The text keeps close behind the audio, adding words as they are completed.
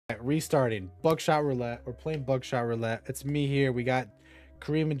Restarting Buckshot Roulette. We're playing Buckshot Roulette. It's me here. We got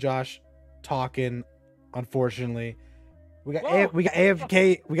Kareem and Josh talking. Unfortunately, we got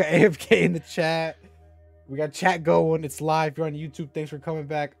AFK. We got AFK in the chat. We got chat going. It's live. If you're on YouTube, thanks for coming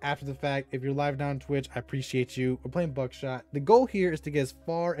back after the fact. If you're live now on Twitch, I appreciate you. We're playing Buckshot. The goal here is to get as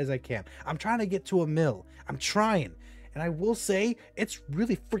far as I can. I'm trying to get to a mill. I'm trying, and I will say it's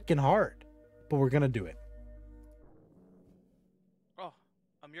really freaking hard, but we're gonna do it.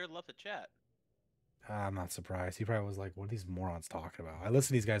 Amir left the chat. I'm not surprised. He probably was like, what are these morons talking about? I listen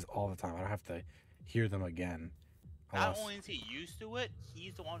to these guys all the time. I don't have to hear them again. Not only is he used to it,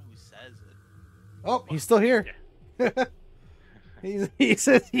 he's the one who says it. Oh, he's still here. Yeah. he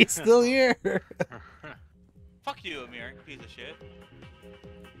says he's still here. Fuck you, Amir, piece of shit.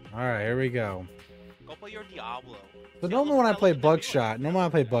 Alright, here we go. Go play your Diablo. So normally when I play Buckshot,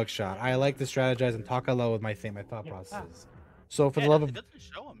 I like to strategize and talk hello with my thought processes. So for the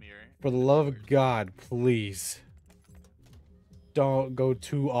love of God, please don't go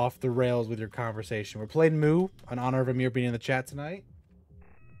too off the rails with your conversation. We're playing Moo in honor of Amir being in the chat tonight.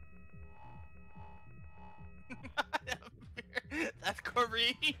 That's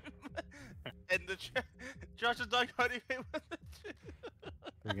Kareem. And the Josh is not cutting me with it.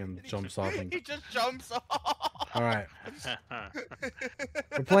 Freaking jumps off. He just jumps off. All right.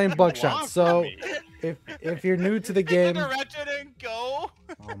 We're playing Buckshot. So if you're new to the game, and go.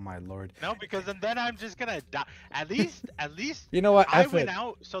 Oh my lord. No, because then I'm just gonna die. At least you know what? I went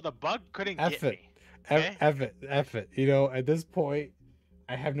out so the bug couldn't get me. Okay? F it. You know, at this point,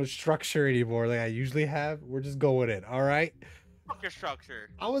 I have no structure anymore like I usually have. We're just going in. All right. Fuck your structure.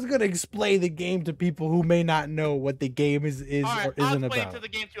 I was gonna explain the game to people who may not know what the game is or isn't about. I'll explain it to the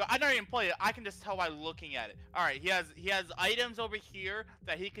game too. I don't even play it. I can just tell by looking at it. All right, he has items over here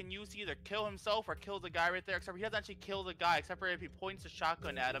that he can use to either kill himself or kill the guy right there. Except for he doesn't actually kill the guy. Except for if he points a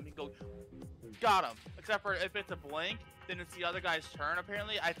shotgun at him, he goes, got him. Except for if it's a blank, then it's the other guy's turn.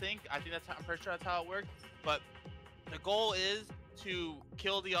 Apparently, I think that's I'm pretty sure that's how it works. But the goal is to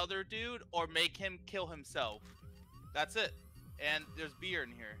kill the other dude or make him kill himself. That's it. And there's beer in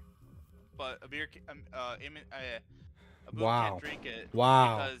here, but a beer, wow, can't drink it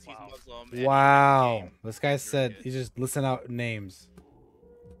because he's Muslim. Wow, this guy said he just listing out names.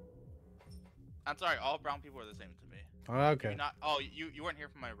 I'm sorry, all brown people are the same to me. Oh, okay. You weren't here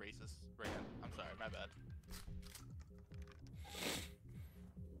for my racist rant. I'm sorry, my bad.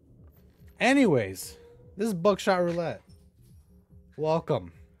 Anyways, this is Buckshot Roulette.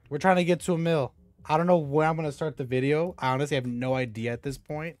 Welcome. We're trying to get to a mill. I don't know where I'm going to start the video. I honestly have no idea at this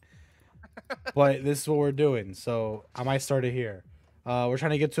point. But this is what we're doing. So I might start it here. We're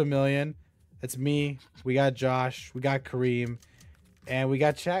trying to get to 1 million. It's me. We got Josh. We got Kareem. And we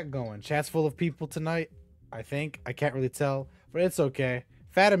got chat going. Chat's full of people tonight, I think. I can't really tell. But it's okay.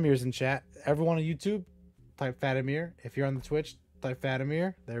 Fatamir's in chat. Everyone on YouTube, type Fatamir. If you're on the Twitch, type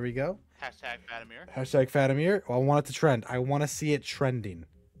Fatamir. There we go. Hashtag Fatamir. Hashtag Fatamir. Well, I want it to trend. I want to see it trending.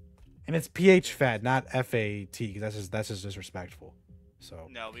 And it's PH fat, not FAT, because that's just disrespectful. So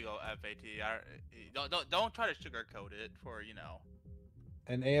no, we go FAT. Don't try to sugarcoat it for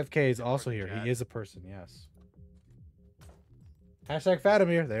And AFK is also here. He is a person, yes. Hashtag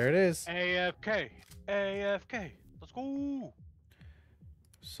Fatamir. There it is. AFK. AFK. Let's go.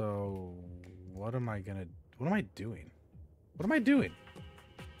 So what am I doing? What am I doing?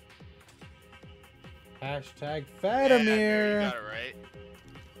 Hashtag Fatamir. Yeah, you got it right.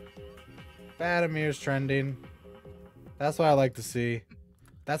 Fatamir's trending. That's what I like to see.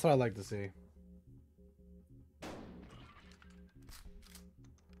 That's what I like to see.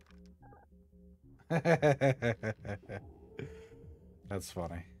 That's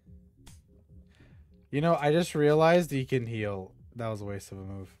funny. You know, I just realized he can heal. That was a waste of a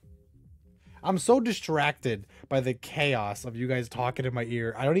move. I'm so distracted by the chaos of you guys talking in my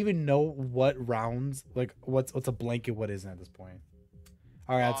ear. I don't even know what rounds, like what's a blanket, what isn't at this point.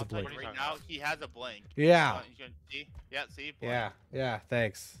 All right, that's a blank. Right now, he has a blank. Yeah. You can see? Yeah, see? Blank. Yeah,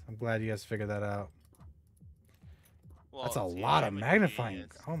 thanks. I'm glad you guys figured that out. Well, that's a lot of magnifying.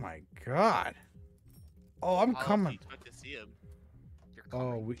 Oh my god. Oh, I'm coming. To see him.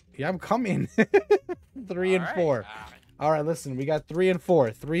 Oh, yeah, I'm coming. 3 and 4. All right, listen, we got 3 and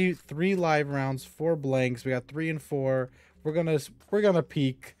 4. Three live rounds, 4 blanks. We got 3 and 4. We're gonna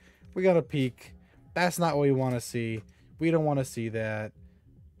peek. We're gonna peek. That's not what we want to see. We don't want to see that.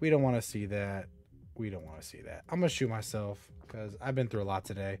 We don't want to see that. We don't want to see that. I'm going to shoot myself because I've been through a lot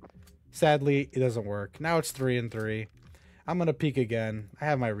today. Sadly, it doesn't work. Now it's 3 and 3. I'm going to peek again. I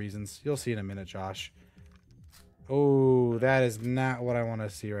have my reasons. You'll see in a minute, Josh. Oh, that is not what I want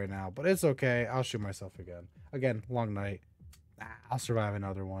to see right now. But it's okay. I'll shoot myself again. Again, long night. I'll survive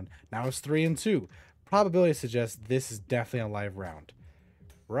another one. Now it's 3 and 2. Probability suggests this is definitely a live round.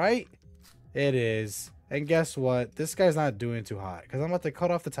 Right? It is. And guess what? This guy's not doing too hot. Because I'm about to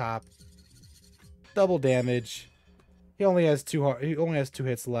cut off the top. Double damage. He only has 2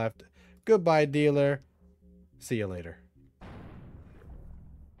 hits left. Goodbye, dealer. See you later.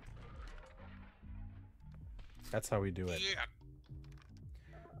 That's how we do it. Yeah.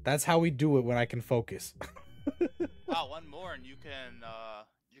 That's how we do it when I can focus. Wow, one more and you can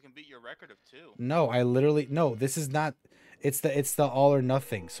beat your record of 2. No, this is not. It's the all or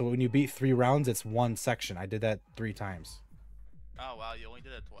nothing. So when you beat 3 rounds, it's 1 section. I did that 3 times. Oh wow, you only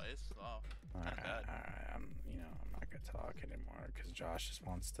did it twice. Oh, that's bad. I'm not gonna talk anymore because Josh just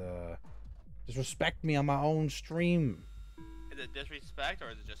wants to respect me on my own stream. Is it disrespect or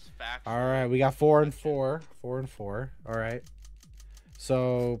is it just fact? All right, we got 4 and 4. 4 and 4. All right.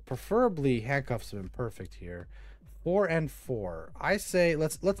 So preferably handcuffs have been perfect here. 4 and 4. I say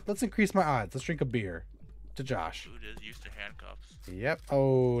let's increase my odds. Let's drink a beer to Josh. Dude is used to handcuffs. Yep.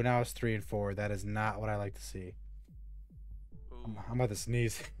 Oh, now it's 3 and 4. That is not what I like to see. I'm about to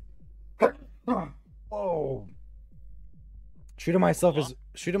sneeze. Oh. Shooting myself is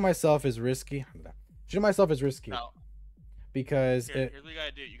risky. Shooting myself is risky. No. Because here's what you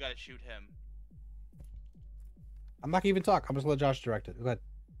gotta do. You gotta shoot him. I'm not gonna even talk. I'm just gonna let Josh direct it. Go ahead.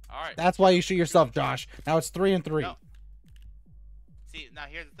 All right. That's why you shoot yourself, Josh. Now it's 3 and 3. No. See, now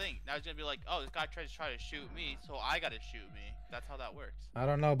here's the thing. Now he's gonna be like, oh, this guy tries to shoot me, so I gotta shoot me. That's how that works. I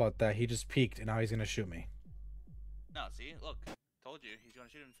don't know about that. He just peeked, and now he's gonna shoot me. No, see, look, told you, he's gonna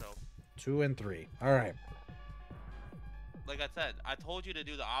shoot himself. 2 and 3. All right. Like I said, I told you to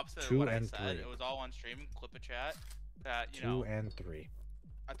do the opposite 2 of what and I said. 3. It was all on stream. Clip a chat. That 2 and 3.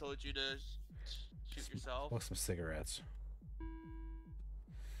 I told you to shoot yourself. Smoke some cigarettes.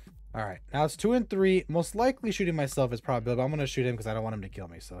 All right, now it's 2 and 3. Most likely shooting myself is probability, but I'm gonna shoot him because I don't want him to kill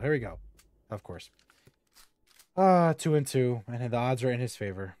me. So here we go. Of course. 2 and 2, and the odds are in his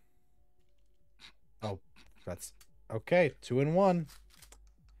favor. Oh, that's okay. 2 and 1.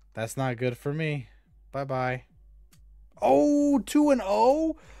 That's not good for me. Bye bye. Oh, 2 and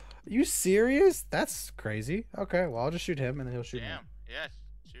 0. You serious? That's crazy. Okay, well I'll just shoot him and then he'll shoot me. Damn. Yeah,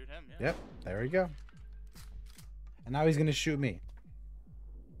 shoot him. Yeah. Yep. There we go. And now he's gonna shoot me.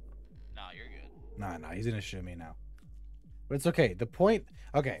 Nah, you're good. Nah, he's gonna shoot me now. But it's okay. The point.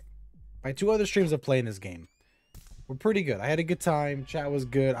 Okay, my 2 other streams of playing this game were pretty good. I had a good time. Chat was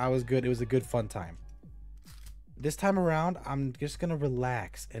good. I was good. It was a good fun time. This time around, I'm just gonna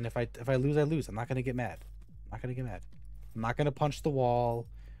relax. And if I lose, I lose. I'm not gonna get mad. I'm not gonna get mad. I'm not gonna punch the wall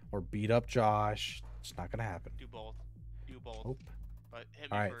or beat up Josh. It's not gonna happen. Do both. Do both. Nope. But hit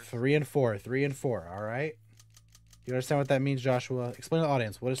me All right, first. 3 and 4. 3 and 4. All right. You understand what that means, Joshua? Explain to the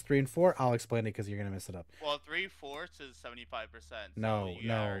audience. What is 3 and 4? I'll explain it because you're gonna mess it up. Well, 3/4 is 75%. No, so you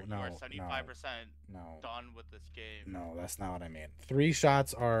no, are 75% No. done with this game. No, that's not what I mean. 3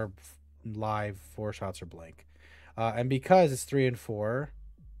 shots are live. 4 shots are blank. And because it's 3 and 4,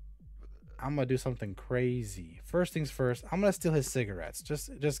 I'm gonna do something crazy. First things first, I'm gonna steal his cigarettes,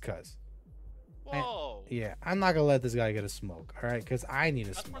 just cause. Whoa. Yeah, I'm not gonna let this guy get a smoke. All right, cause I need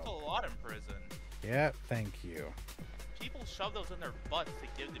a That's worth smoke. a lot in prison. Yeah, thank you. People shove those in their butts to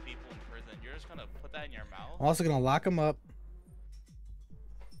give to people in prison. You're just gonna put that in your mouth? I'm also gonna lock him up,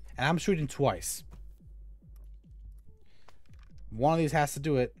 and I'm shooting twice. One of these has to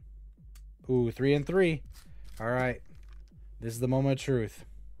do it. Ooh, 3 and 3. All right, this is the moment of truth.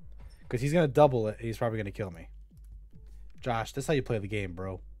 Because he's going to double it. He's probably going to kill me. Josh, this is how you play the game,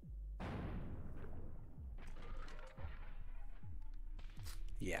 bro.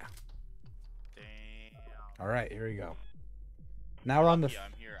 Yeah. Damn. All right, here we go. Now we're on the... Yeah,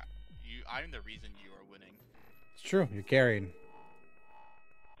 I'm here. I'm the reason you are winning. It's true. You're carrying.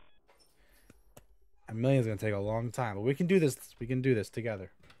 A million's going to take a long time. But we can do this. We can do this together.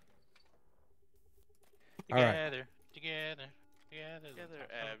 All right. Together,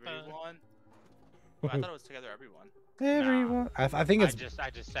 everyone. Oh, I thought it was together, everyone. Everyone. I think it's I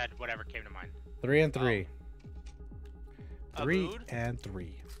just said whatever came to mind. 3 and 3. Oh. 3 Abood, and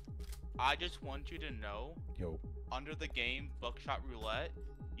 3. I just want you to know, Yo. under the game Buckshot Roulette,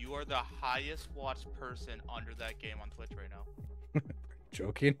 you are the highest watched person under that game on Twitch right now.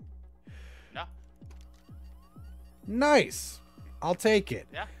 Joking? No. Nice. I'll take it.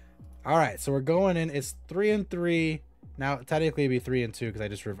 Yeah. All right, so we're going in. It's 3 and 3. Now technically it'd be 3 and 2 because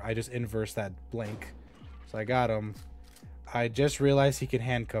I just inversed that blank. So I got him. I just realized he can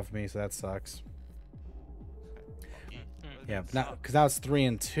handcuff me, so that sucks. Yeah, now because now it's 3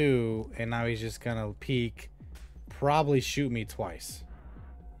 and 2, and now he's just gonna peek, probably shoot me twice.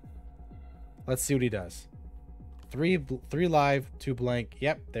 Let's see what he does. three live, 2 blank.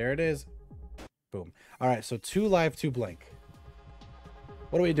 Yep, there it is. Boom. All right, so 2 live, 2 blank.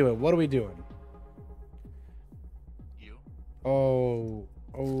 What are we doing? What are we doing? You. Oh,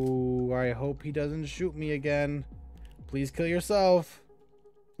 I hope he doesn't shoot me again. Please kill yourself.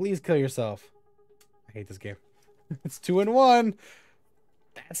 Please kill yourself. I hate this game. It's 2-1.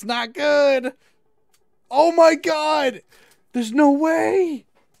 That's not good. Oh my god. There's no way.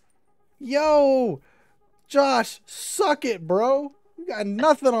 Yo. Josh, suck it, bro. You got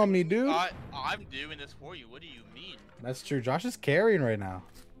nothing on me, dude. I'm doing this for you. What do you mean? That's true. Josh is carrying right now.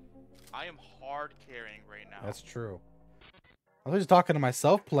 I am hard carrying right now. That's true. I was just talking to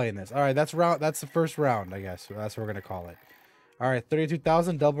myself playing this. All right, that's the first round, I guess. That's what we're gonna call it. All right,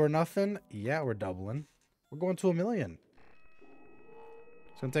 32,000, double or nothing. Yeah, we're doubling. We're going to 1 million.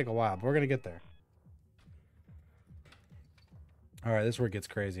 It's gonna take a while, but we're gonna get there. All right, this is where it gets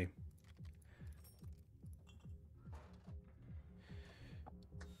crazy.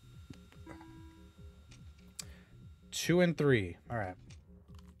 Two and 3. All right.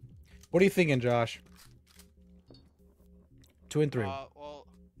 What are you thinking, Josh? 2 and 3. Well.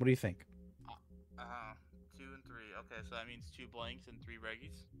 What do you think? 2 and 3. Okay, so that means 2 blanks and 3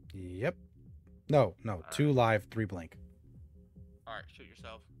 reggies. Yep. No. All 2 right. Live, 3 blank. All right, shoot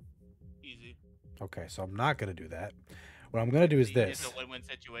yourself. Easy. Okay, so I'm not gonna do that. What I'm gonna do is this. It's a win-win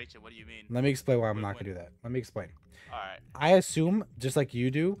situation. What do you mean? Let me explain why I'm not gonna do that. Let me explain. All right. I assume, just like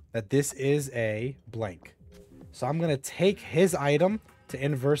you do, that this is a blank. So I'm gonna take his item to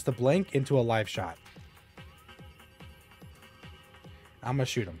inverse the blank into a live shot. I'm gonna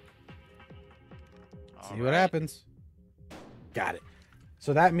shoot him. See what happens. Got it.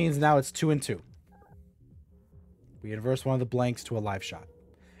 So that means now it's 2 and 2. We inverse one of the blanks to a live shot.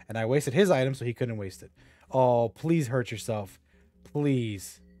 And I wasted his item, so he couldn't waste it. Oh, please hurt yourself.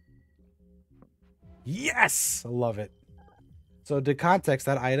 Please. Yes! I love it. So to context,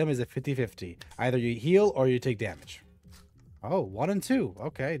 that item is a 50-50. Either you heal or you take damage. Oh, 1 and 2.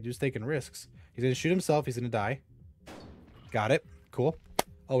 Okay, just taking risks. He's going to shoot himself. He's going to die. Got it. Cool.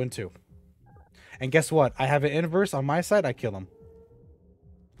 0 and 2. And guess what? I have an inverse on my side. I kill him.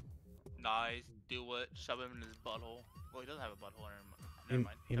 Nice. Do it. Shove him in his butthole. Well, he doesn't have a butthole. Never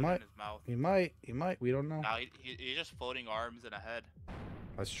mind. He might. In his mouth. He might. We don't know. No, he's just floating arms and a head.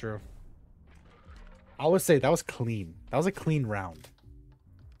 That's true. I would say that was clean. That was a clean round.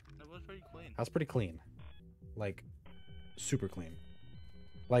 It was pretty clean. That was pretty clean. Like, super clean.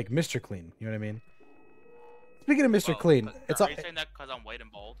 Like Mr. Clean. You know what I mean? Speaking of Mr. Clean, are you saying that because I'm white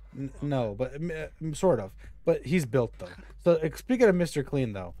and bald? No, but sort of. But he's built though. So speaking of Mr.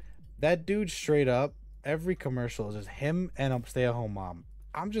 Clean though, that dude straight up, every commercial is just him and a stay-at-home mom.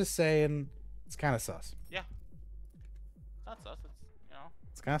 I'm just saying, it's kind of sus. Yeah. Not sus. It's, you know.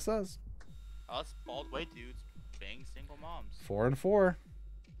 It's kind of sus. Us bald white dudes bang single moms. 4 and 4.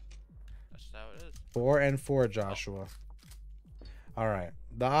 That's just how it is. 4 and 4, Joshua. All right.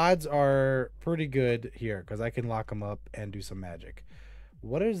 The odds are pretty good here because I can lock him up and do some magic.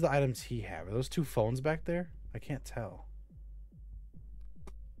 What is the items he have? Are those 2 phones back there? I can't tell.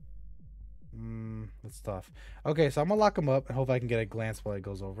 That's tough. Okay, so I'm going to lock him up and hope I can get a glance while it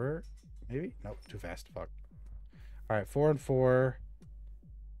goes over. Maybe? Nope, too fast. Fuck. All right, 4 and 4.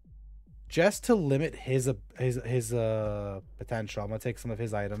 Just to limit his potential, I'm going to take some of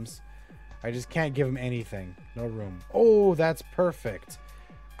his items. I just can't give him anything. No room. Oh, that's perfect.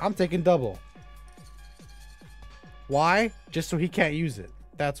 I'm taking double. Why? Just so he can't use it.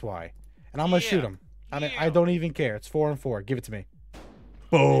 That's why. And I'm going to shoot him. I don't even care. It's 4 and 4. Give it to me.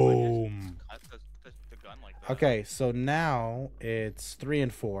 Boom. The gun like that. Okay, so now it's 3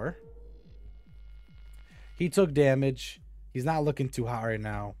 and 4. He took damage. He's not looking too hot right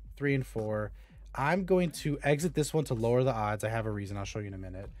now. 3 and 4. I'm going to exit this one to lower the odds. I have a reason. I'll show you in a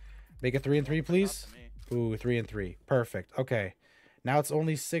minute. Make it 3 and 3, please. Ooh, 3 and 3. Perfect. Okay. Now it's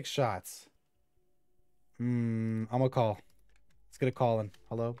only 6 shots. I'm gonna call. Let's get a call in.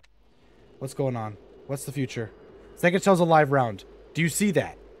 Hello? What's going on? What's the future? Second shell's a live round. Do you see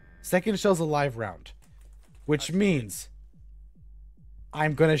that? Second shell's a live round. Which means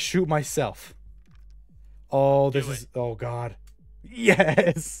I'm gonna shoot myself. Oh, this is... Oh, God.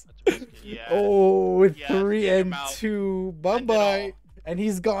 Yes! Yes. Oh, Yes, 3 get him and out. 2. Bye-bye. And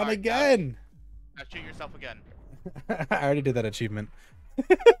he's gone Alright, again. Now shoot yourself again. I already did that achievement.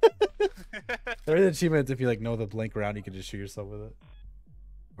 There is achievements if you like know the blank round, you can just shoot yourself with it.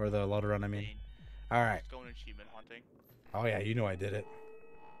 Or the loader run, I mean. Alright. Going achievement hunting. Oh yeah, you know I did it.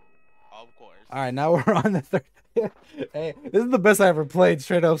 Of course. Alright, now we're on the third. Hey, this is the best I ever played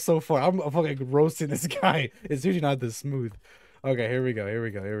straight up so far. I'm fucking roasting this guy. It's usually not this smooth. Okay, here we go.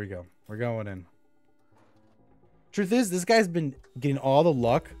 We're going in. Truth is, this guy's been getting all the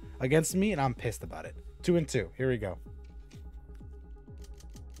luck against me, and I'm pissed about it. 2 and 2. Here we go.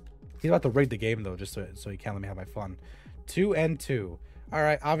 He's about to rig the game, though, just so he can't let me have my fun. 2 and 2. All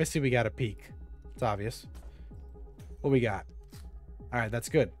right, obviously we got a peek. It's obvious. What we got? All right, that's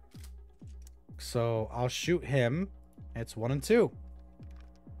good. So I'll shoot him. It's 1 and 2.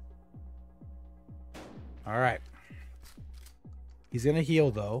 All right. He's going to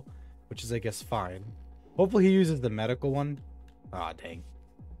heal, though, which is, I guess, fine. Hopefully he uses the medical one. Aw, dang.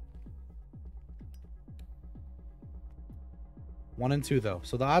 1 and 2, though.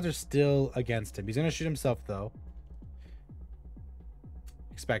 So the odds are still against him. He's going to shoot himself, though.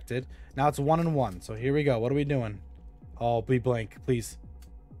 Expected. Now it's 1 and 1. So here we go. What are we doing? Oh, be blank, please.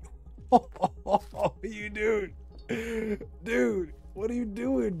 Oh, you dude. Dude, what are you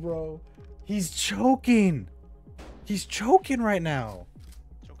doing, bro? He's choking. He's choking right now.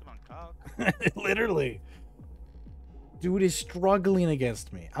 Choking on cock. Literally. Dude is struggling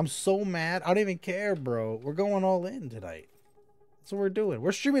against me. I'm so mad. I don't even care, bro. We're going all in tonight. That's what we're doing.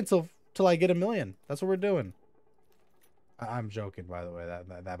 We're streaming till I get 1 million. That's what we're doing. I'm joking, by the way.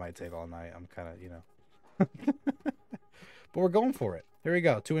 That might take all night. I'm kind of, you know. But we're going for it. Here we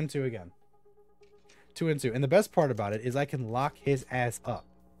go. 2 and 2 again. 2 and 2. And the best part about it is I can lock his ass up.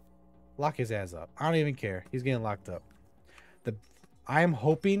 Lock his ass up. I don't even care. He's getting locked up. I am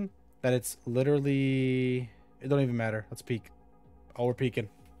hoping that it's literally... It don't even matter. Let's peek. Oh, we're peeking.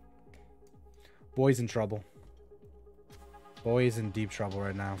 Boy's in trouble. Boy's in deep trouble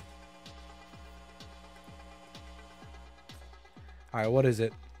right now. All right, what is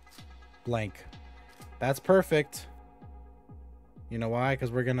it? Blank. That's perfect. You know why?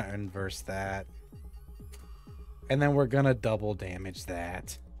 Because we're going to inverse that. And then we're going to double damage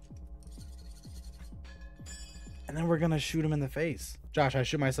that. And then we're going to shoot him in the face. Josh, I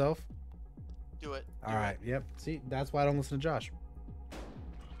shoot myself? Do it. All right. Yep. See, that's why I don't listen to Josh.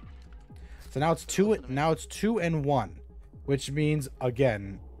 So now it's 2 and 1, which means,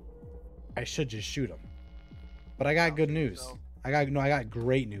 again, I should just shoot him. But I got good news. So. I got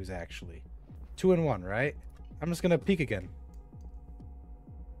great news, actually. 2 and 1, right? I'm just going to peek again.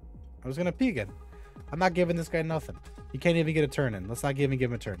 I was going to peek again. I'm not giving this guy nothing. He can't even get a turn in. Let's not give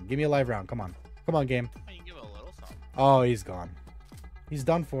him a turn. Give me a live round. Come on. Come on, game. You can give it a little something. Oh, he's gone. He's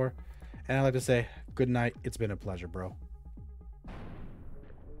done for. And I like to say, good night. It's been a pleasure, bro.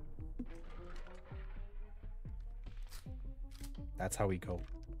 That's how we go.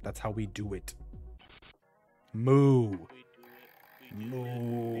 That's how we do it. Moo.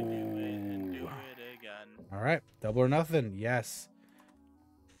 Moo. All right. Double or nothing. Yes.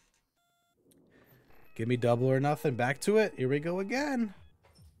 Give me double or nothing. Back to it. Here we go again.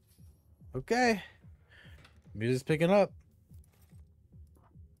 Okay. Music's picking up.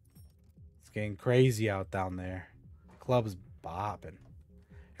 It's getting crazy out down there. Club's bopping.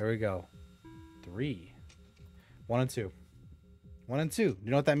 Here we go. 3. 1 and 2. 1 and 2.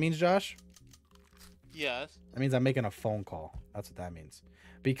 You know what that means, Josh? Yes. That means I'm making a phone call. That's what that means.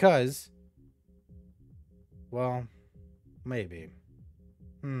 Because, well, maybe.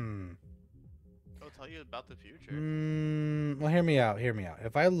 I'll tell you about the future. Well, hear me out. Hear me out.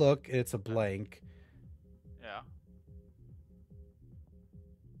 If I look, it's a blank. Yeah.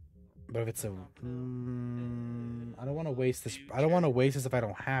 But if it's a, I don't want to waste this. I don't want to waste this if I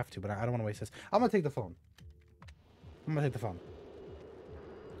don't have to. But I don't want to waste this. I'm gonna take the phone. I'm gonna take the phone.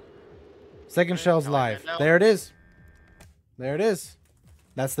 Second shell's live. There it is. There it is.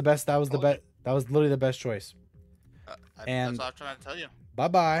 That's the best. That was the best. That was literally the best choice. And that's what I'm trying to tell you. Bye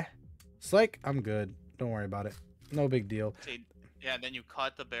bye. Psych. I'm good. Don't worry about it. No big deal. See, yeah, and then you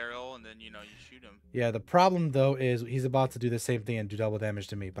cut the barrel, and then you shoot him. Yeah. The problem though is he's about to do the same thing and do double damage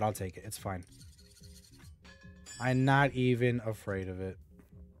to me, but I'll take it. It's fine. I'm not even afraid of it.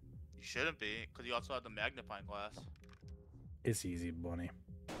 You shouldn't be, because you also have the magnifying glass. It's easy, bunny.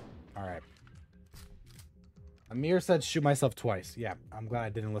 All right. Amir said shoot myself twice. Yeah, I'm glad I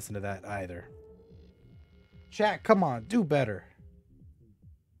didn't listen to that either. Chat, come on, do better.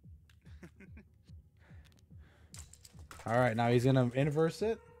 All right, now he's gonna inverse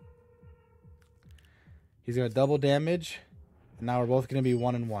it. He's gonna double damage, and now we're both gonna be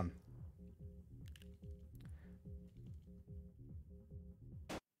 1 and 1.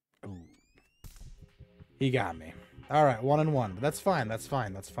 Ooh. He got me. All right, 1 and 1. But that's fine. That's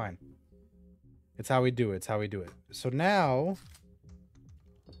fine. That's fine. It's how we do it. It's how we do it. So now,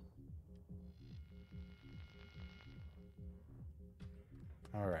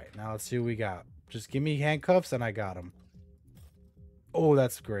 all right. Now let's see what we got. Just give me handcuffs, and I got him. Oh,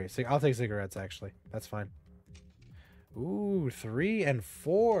 that's great. I'll take cigarettes, actually. That's fine. Ooh, 3 and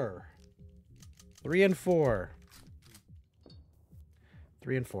 4. 3 and 4.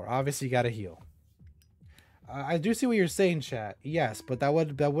 3 and 4. Obviously, you got to heal. I do see what you're saying, chat. Yes, but that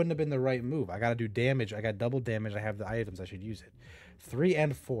wouldn't have been the right move. I got to do damage. I got double damage. I have the items. I should use it. 3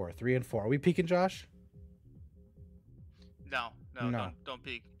 and 4. 3 and 4. Are we peeking, Josh? No. Don't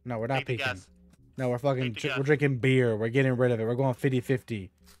peek. No, we're not Take the peeking. guess. No, we're fucking. Take the We're guess. drinking beer. We're getting rid of it. We're going 50-50.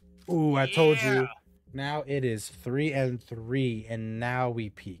 Ooh, I told you. Now it is 3 and 3, and now we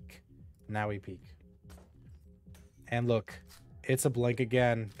peek. Now we peek. And look, it's a blank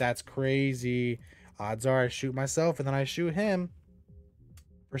again. That's crazy. Odds are I shoot myself and then I shoot him.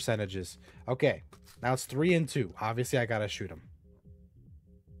 Percentages. Okay, now it's 3 and 2. Obviously, I gotta shoot him.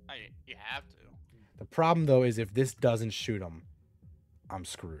 You have to. The problem though is if this doesn't shoot him, I'm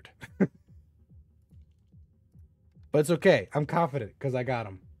screwed. But it's okay. I'm confident because I got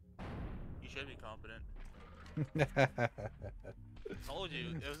him. You should be confident. Told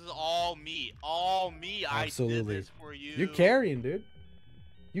you, this is all me. All me. Absolutely. I did this for you. You're carrying, dude.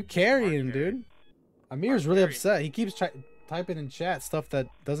 You carrying, dude. Amir's really upset. He keeps typing in chat stuff that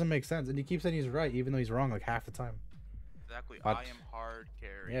doesn't make sense, and he keeps saying he's right, even though he's wrong like half the time. Exactly. But, I am hard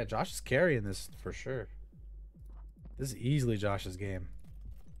carry. yeah, Josh is carrying this for sure. This is easily Josh's game.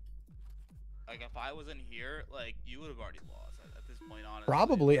 Like, if I wasn't here, like, you would have already lost at this point, honestly.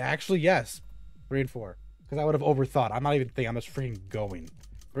 Probably, actually, yes. 3 and 4. Because I would have overthought. I'm not even thinking. I'm just freaking going.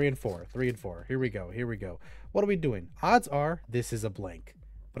 3 and 4. 3 and 4. Here we go. Here we go. What are we doing? Odds are this is a blank.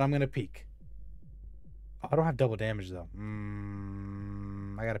 But I'm going to peek. I don't have double damage, though.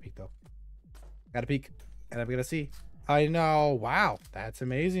 I got to peek, though. Got to peek. And I'm going to see. I know. Wow. That's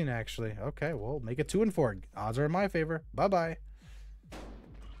amazing, actually. Okay, well, make it 2 and 4. Odds are in my favor. Bye-bye.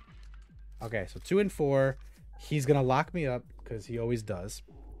 Okay, so 2 and 4. He's going to lock me up because he always does.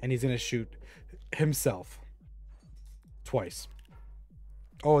 And he's going to shoot himself twice.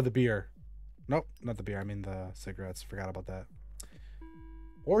 Oh, the beer. Nope, not the beer. I mean the cigarettes. Forgot about that.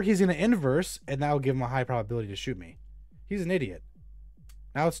 Or he's going to inverse, and that will give him a high probability to shoot me. He's an idiot.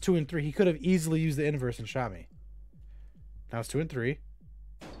 Now it's 2 and 3. He could have easily used the inverse and shot me. Now it's 2 and 3.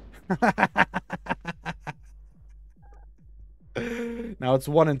 Now it's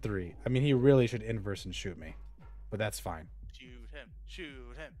 1 and 3. I mean, he really should inverse and shoot me. But that's fine. Shoot him.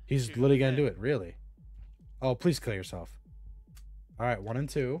 Shoot him. He's shoot literally going him. to do it, really. Oh, please kill yourself. All right, 1 and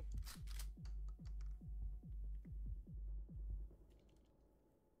 2.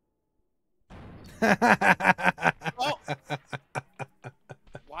 Oh!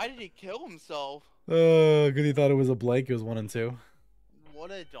 Why did he kill himself? Oh, because he thought it was a blank. It was 1 and 2.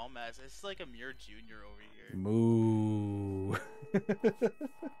 What a dumbass. It's like Amir Jr. over here. Moo.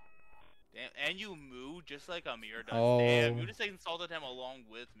 Damn, and you moo just like Amir does. Oh. Damn, you just insulted him along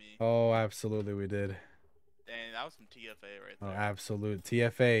with me. Oh, absolutely, we did. Dang, that was some TFA right Oh, there. absolute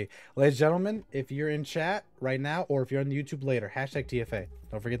TFA. Ladies and gentlemen, if you're in chat right now or if you're on YouTube later, hashtag TFA.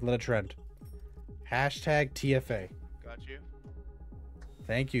 Don't forget to let it trend. Hashtag TFA. Got you.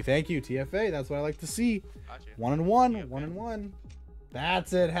 Thank you, TFA. That's what I like to see. Got you. 1 and 1, TFA. 1 and 1.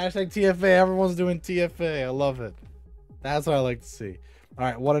 That's it. Hashtag TFA. Everyone's doing TFA. I love it. That's what I like to see. All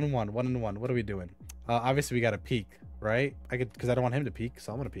right, 1 and 1, 1 and 1. What are we doing? Obviously, we got to peek, right? Because I don't want him to peek,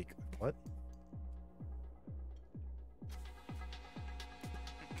 so I'm gonna peek. What?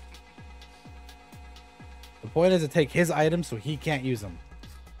 The point is to take his items so he can't use them.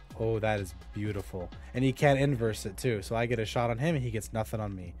 Oh, that is beautiful. And he can't inverse it too. So I get a shot on him and he gets nothing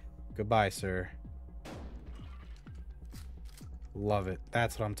on me. Goodbye, sir. Love it.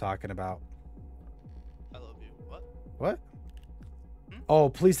 That's what I'm talking about. I love you. What? What? Oh,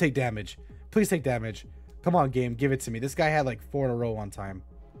 please take damage. Please take damage. Come on, game. Give it to me. This guy had like 4 in a row one time.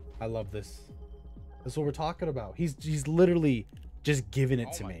 I love this. That's what we're talking about. He's literally just giving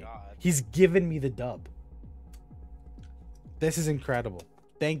it to my me. God. He's giving me the dub. This is incredible.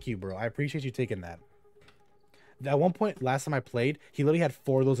 Thank you, bro. I appreciate you taking that. At one point, last time I played, he literally had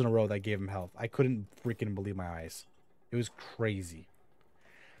 4 of those in a row that gave him health. I couldn't freaking believe my eyes. It was crazy.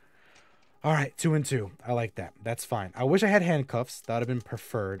 All right, 2 and 2. I like that. That's fine. I wish I had handcuffs. That would have been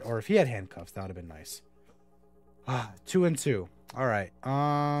preferred. Or if he had handcuffs, that would have been nice. 2 and 2. All right.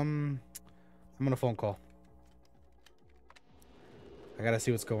 I'm gonna phone call. I gotta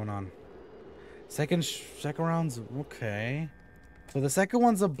see what's going on. Second round's okay. So the second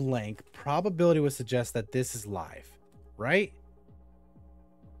one's a blank. Probability would suggest that this is live, right?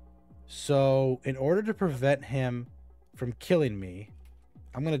 So in order to prevent him from killing me,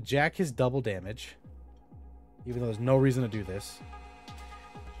 I'm gonna jack his double damage, even though there's no reason to do this,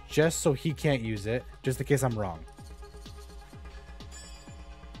 just so he can't use it, just in case I'm wrong.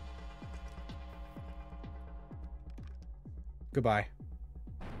 Goodbye.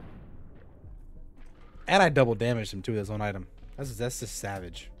 And I double damaged him too with his own item. That's just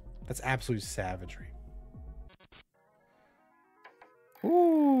savage. That's absolute savagery.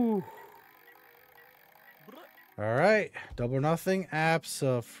 Ooh. All right, double or nothing.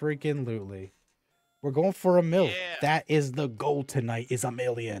 Abso-freaking-lutely. We're going for a mil. Yeah. That is the goal tonight. Is a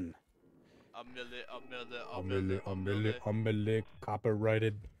million. A million.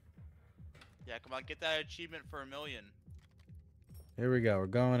 Copyrighted. Yeah, come on, get that achievement for 1 million. Here we go. We're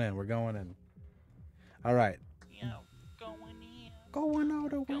going in. We're going in. All right. Yeah, going in. Going all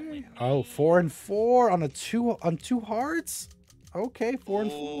the way. Going Oh, 4 and 4 on two hearts. Okay, 4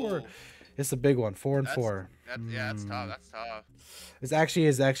 and 4. Ooh. It's a big one. 4 and 4. Yeah, that's tough. That's tough. This actually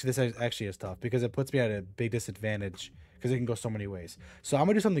is tough because it puts me at a big disadvantage because it can go so many ways. So I'm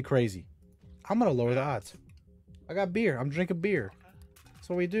gonna do something crazy. I'm gonna lower the odds. I got beer. I'm drinking beer. That's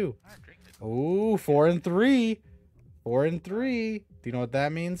what we do. All right, drink it. Oh, 4 and 3. 4 and 3. Do you know what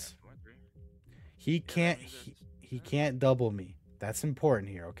that means? He can't double me. That's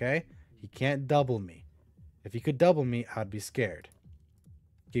important here, okay? He can't double me. If he could double me, I'd be scared.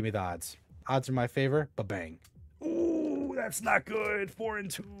 Give me the odds. Odds are my favor. Ba-bang. Ooh, that's not good. 4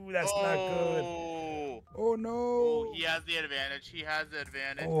 and 2. That's not good. Oh no. Oh, he has the advantage. He has the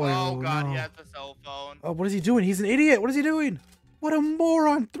advantage. Oh, Oh, no, God, no. he has the cell phone. Oh, what is he doing? He's an idiot. What is he doing? What a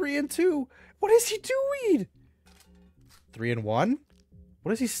moron. 3 and 2. What is he doing? 3 and 1?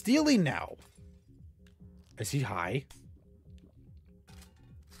 What is he stealing now? Is he high?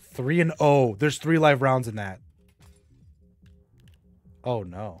 3 and 0. There's 3 live rounds in that. Oh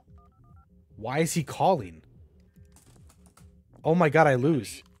no. Why is he calling? Oh my God, I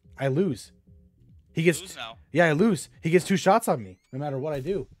lose. I lose. He gets Lose now. Yeah, I lose. He gets 2 shots on me no matter what I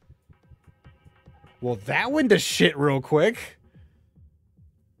do. Well, that went to shit real quick.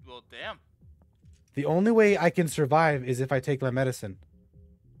 Well, damn. The only way I can survive is if I take my medicine.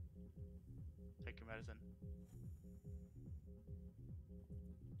 Take your medicine.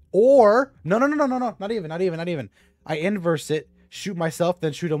 Or no, not even. I inverse it, shoot myself,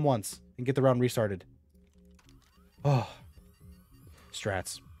 then shoot him once, and get the round restarted. Oh,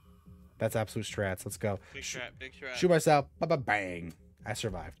 strats. That's absolute strats. Let's go. Big strat, big strat. Shoot myself. Bang. I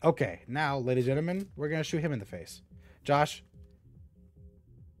survived. Okay, now, ladies and gentlemen, we're gonna shoot him in the face. Josh,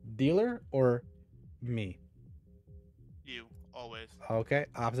 dealer or me? You, always. Okay,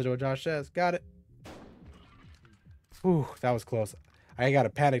 opposite of what Josh says. Got it. Ooh, that was close. I got a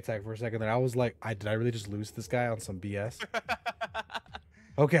panic attack for a second there. I was like, did I really just lose this guy on some BS?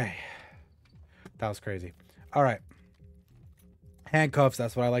 Okay. That was crazy. All right. Handcuffs,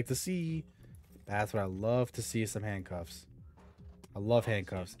 that's what I like to see. That's what I love to see, some handcuffs. I love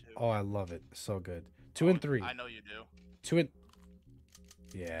handcuffs. Oh, I love it. So good. 2 and 3. I know you do. 2 and...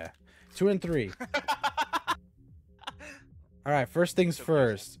 Yeah. 2 and 3. All right, first things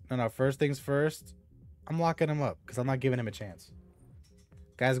first. No, first things first. I'm locking him up because I'm not giving him a chance.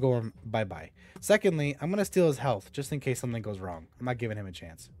 Guy's going bye-bye. Secondly, I'm going to steal his health just in case something goes wrong. I'm not giving him a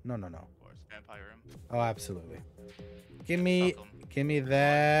chance. No. Of course, vampire him. Oh, absolutely. Give me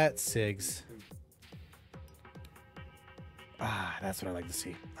that SIGs. Ah, that's what I like to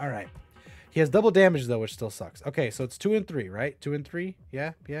see. All right. He has double damage, though, which still sucks. Okay, so it's 2 and 3, right? 2 and 3?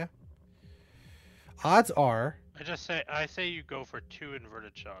 Yeah. Odds are... I say you go for 2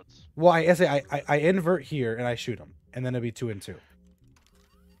 inverted shots. Well, I invert here, and I shoot him. And then it'll be 2 and 2.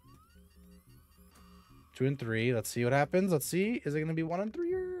 2 and 3. Let's see what happens. Let's see. Is it going to be 1 and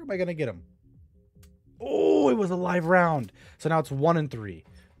 3, or am I going to get him? Oh, it was a live round. So now it's 1 and 3.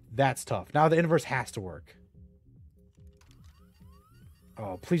 That's tough. Now the inverse has to work.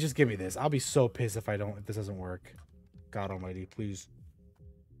 Oh, please just give me this. I'll be so pissed if this doesn't work. God almighty, please.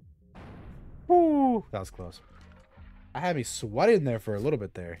 Woo, that was close. I had me sweating there for a little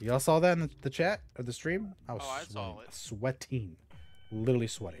bit there. Y'all saw that in the chat or the stream? I was I saw it. sweating. Literally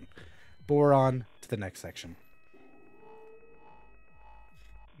sweating. But we're on to the next section.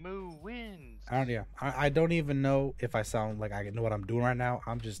 Moo wins. I don't even know if I sound like I know what I'm doing right now.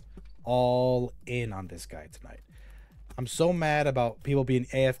 I'm just all in on this guy tonight. I'm so mad about people being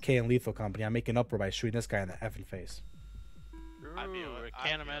AFK and Lethal Company. I'm making up for by shooting this guy in the effing face. I feel it. I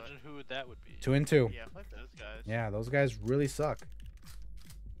can't imagine who that would be. 2 and 2. Yeah, fuck those guys. Yeah, those guys really suck.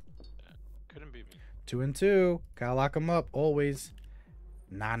 Couldn't be me. 2 and 2. Gotta lock them up always.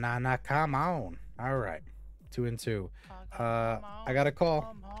 Nah. Come on. All right. 2 and 2. I got a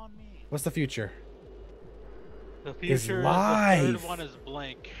call. What's the future? The future live. The third one is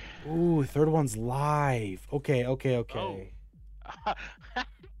blank. Ooh, third one's live. Okay. Oh.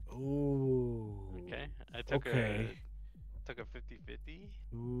 Ooh. Okay. I took a 50-50.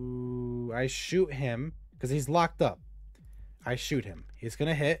 Ooh, I shoot him because he's locked up. I shoot him. He's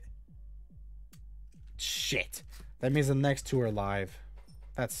gonna hit. Shit. That means the next two are live.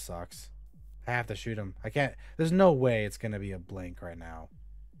 That sucks. I have to shoot him. I can't. There's no way it's gonna be a blank right now.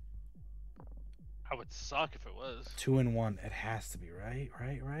 I would suck if it was. 2 and 1. It has to be, right?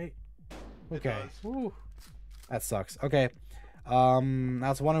 Right? Okay. Woo. That sucks. Okay.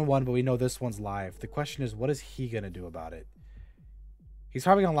 Now it's 1 and 1, but we know this one's live. The question is, what is he gonna do about it? He's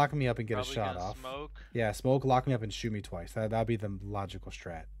probably gonna lock me up and get Probably a shot gonna off. Smoke. Yeah, smoke, lock me up, and shoot me twice. That'll be the logical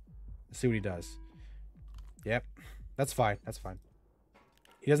strat. Let's see what he does. Yep. That's fine. That's fine.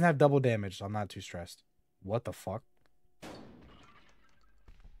 He doesn't have double damage, so I'm not too stressed. What the fuck?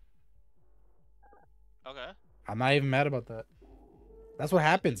 Okay. I'm not even mad about that. That's what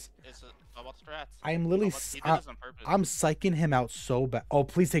happens. It's all about strats. I am literally... He did this on purpose. I'm psyching him out so bad. Oh,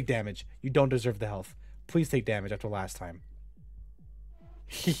 please take damage. You don't deserve the health. Please take damage after last time.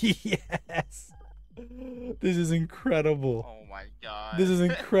 Yes. This is incredible. Oh my god. This is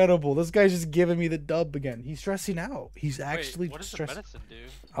incredible. This guy's just giving me the dub again. He's stressing out. He's actually Wait, what does stressing. the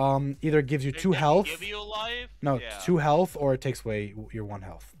medicine do? Either gives you Does 2 it health. Give you life? No, Yeah. 2 health, or it takes away your 1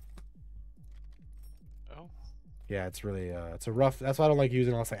 health. Oh. Yeah, it's really it's a rough. That's why I don't like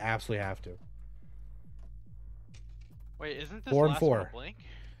using it unless I absolutely have to. Wait, isn't this 4 and last one 4. a blink?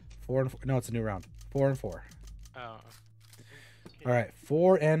 4 and 4. No, it's a new round. 4 and 4. Oh. All right,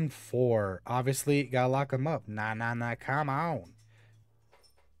 4 and 4. Obviously, gotta lock him up. Nah. Come on.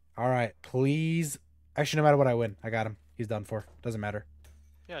 All right, please. Actually, no matter what I win, I got him. He's done for. Doesn't matter.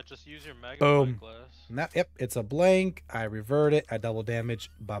 Yeah, just use your Boom. glass. Yep, it's a blank. I revert it. I double damage.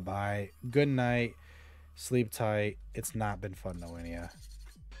 Bye-bye. Good night. Sleep tight. It's not been fun knowing you.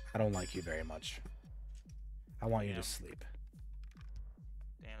 I don't like you very much. I want you to sleep.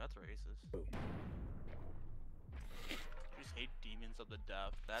 Damn, that's racist. Boom. You just hate demons of the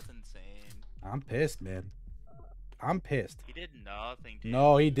deaf. That's insane. I'm pissed, man. I'm pissed. He did nothing, dude.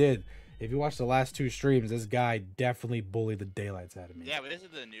 No, he did. If you watch the last 2 streams, this guy definitely bullied the daylights out of me. Yeah, but this is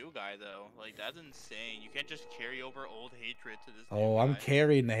the new guy, though. Like, that's insane. You can't just carry over old hatred to this Oh, new I'm guy.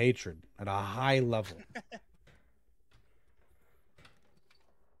 carrying the hatred at a high level.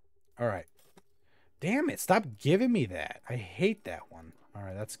 All right. Damn it. Stop giving me that. I hate that one. All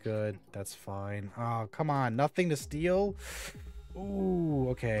right, that's good. That's fine. Oh, come on. Nothing to steal? Ooh,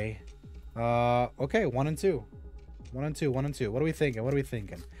 okay. Okay, 1 and 2. 1 and 2, 1 and 2. What are we thinking? What are we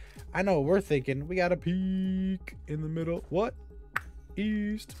thinking? I know what we're thinking. We got a peek in the middle. What?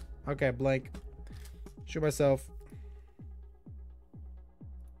 East. Okay, blank. Shoot myself.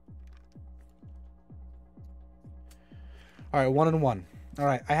 All right, 1 and 1. All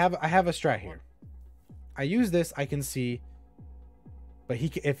right, I have a strat here. I use this. I can see, but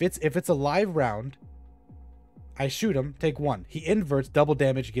if it's a live round, I shoot him. Take 1. He inverts, double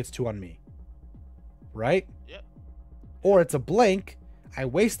damage, gets 2 on me. Right? Yep. Or it's a blank. I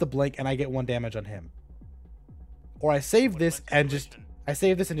waste the blank and I get 1 damage on him. Or I save this and just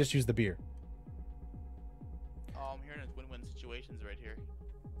use the beer. Oh, I'm hearing it's win-win situations right here.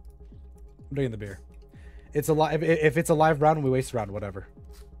 I'm doing the beer. It's a live. If it's a live round, we waste a round. Whatever.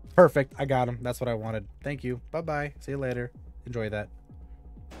 Perfect. I got him. That's what I wanted. Thank you. Bye bye. See you later. Enjoy that.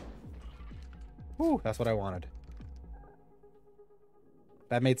 Whew, that's what I wanted.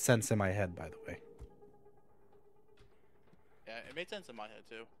 That made sense in my head, by the way. Yeah, it made sense in my head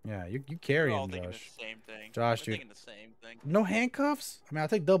too. Yeah, you carry We're all him, thinking Josh. the same thing. Josh, We're dude. thinking the same thing. No handcuffs? I mean, I'll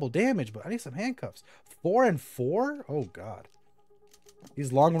take double damage, but I need some handcuffs. 4 and 4? Oh, God.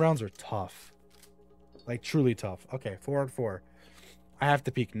 These long rounds are tough. Like, truly tough. Okay, 4 and 4. I have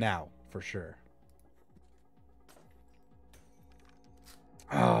to peek now, for sure.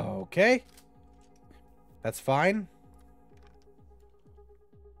 Oh, okay. That's fine.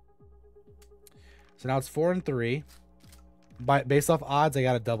 So now it's 4 and 3. Based off odds, I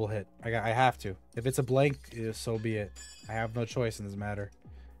got a double hit. I have to. If it's a blank, so be it. I have no choice in this matter.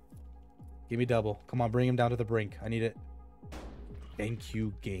 Give me double. Come on, bring him down to the brink. I need it. Thank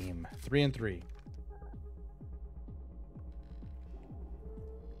you, game. 3 and 3.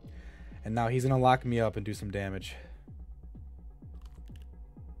 And now he's gonna lock me up and do some damage.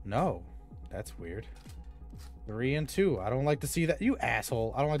 No, that's weird. 3 and 2. I don't like to see that. You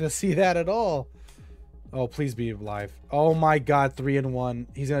asshole. I don't like to see that at all. Oh, please be alive. Oh my God, 3 and 1.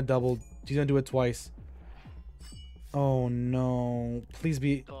 He's gonna double. He's gonna do it twice. Oh no. Please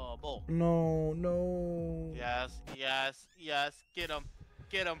be. Double. No, no. Yes. Get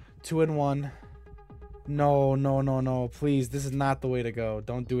him. 2 and 1. No. Please, this is not the way to go.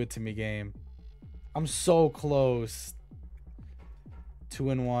 Don't do it to me, game. I'm so close. 2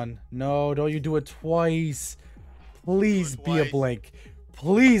 and 1. No, don't you do it twice. Please be a blank.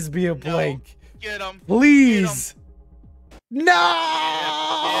 Please be a blank. Get him. Please.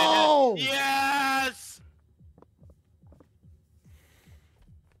 No! Yes.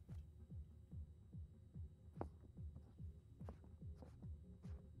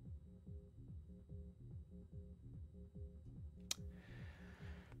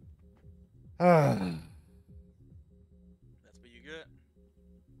 Ah. That's what you get.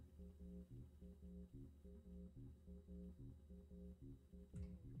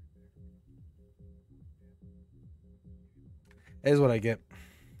 That is what I get.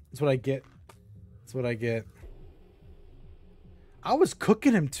 That's what I get. That's what I get. I was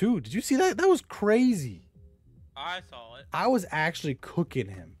cooking him too. Did you see that? That was crazy. I saw it. I was actually cooking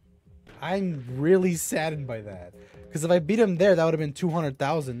him. I'm really saddened by that. Because if I beat him there, that would have been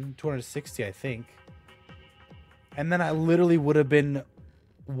 200,000. 260, I think. And then I literally would have been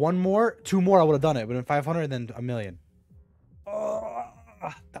two more, I would have done it. It would have been 500 and then a million. Oh,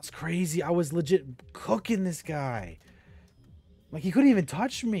 that's crazy. I was legit cooking this guy. Like, he couldn't even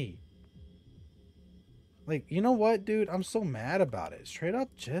touch me. Like, you know what, dude? I'm so mad about it. Straight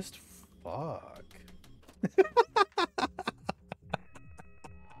up, just fuck.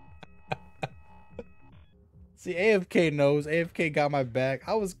 See, AFK knows. AFK got my back.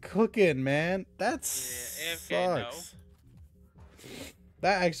 I was cooking, man. That's AFK sucks.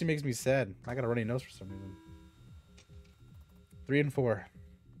 That actually makes me sad. I got a runny nose for some reason. 3 and 4.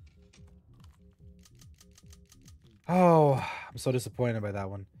 Oh, I'm so disappointed by that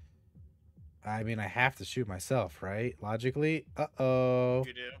one. I mean, I have to shoot myself, right? Logically. Uh-oh.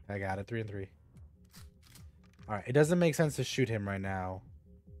 You do. I got it. 3 and 3. All right. It doesn't make sense to shoot him right now.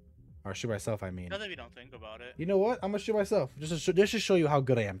 Or shoot myself, I mean. Not that we don't think about it. You know what? I'm going to shoot myself. Just to show you how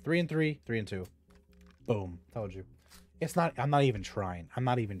good I am. 3 and 3. 3 and 2. Boom. Told you. It's not. I'm not even trying. I'm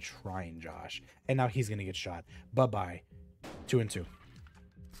not even trying, Josh. And now he's going to get shot. Bye-bye. 2 and 2.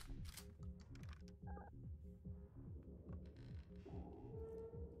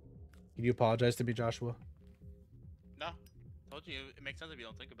 Can you apologize to me, Joshua? No. Told you. It makes sense if you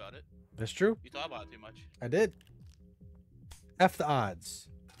don't think about it. That's true. You thought about it too much. I did. F the odds.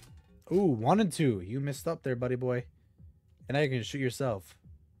 Ooh, 1 and 2. You messed up there, buddy boy. And now you're going to shoot yourself.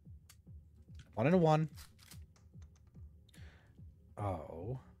 1 and 1.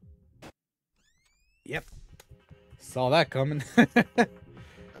 Oh. Yep. Saw that coming. Yeah,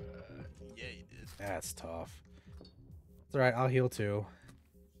 you did. That's tough. It's alright, I'll heal too.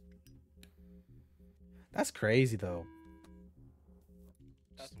 That's crazy, though.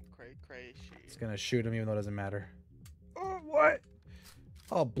 That's some crazy shit. It's going to shoot him even though it doesn't matter. Oh, what?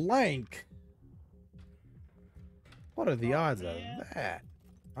 Oh, blank. What are the odds of that?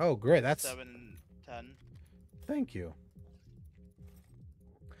 Oh, great. That's 7, 10. Thank you.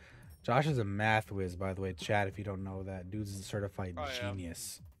 Josh is a math whiz, by the way, chat, if you don't know that. Dude's a certified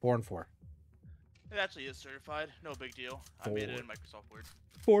genius. 4 and 4. It actually is certified. No big deal. I made it in Microsoft Word.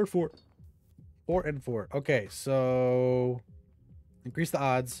 4 and 4. 4 and 4. Okay, so increase the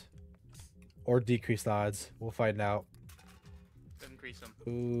odds or decrease the odds. We'll find out. Increase them.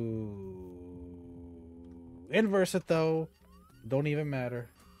 Ooh. Inverse it, though. Don't even matter.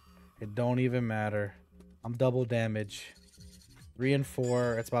 It don't even matter. I'm double damage. 3 and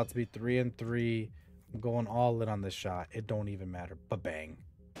 4. It's about to be 3 and 3. I'm going all in on this shot. It don't even matter. Ba-bang.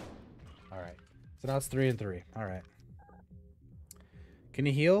 All right. So now it's 3 and 3. All right. Can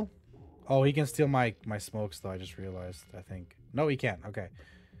he heal? Oh, he can steal my smokes, though. I just realized, I think. No, he can't. Okay.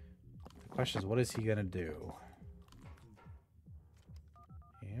 The question is, what is he going to do?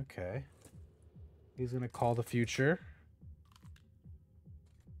 Okay. He's going to call the future.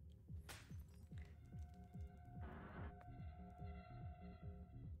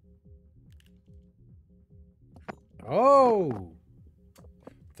 Oh!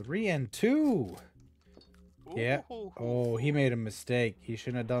 3 and 2. Yeah. Oh, he made a mistake. He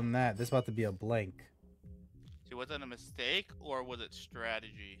shouldn't have done that. This is about to be a blank. See, was that a mistake or was it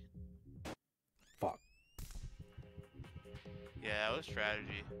strategy? Fuck. Yeah, it was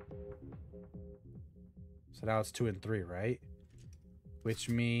strategy. So now it's 2 and 3, right? Which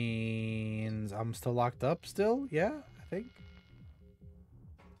means I'm still locked up still? Yeah, I think.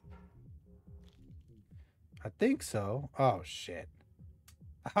 I think so. Oh, shit.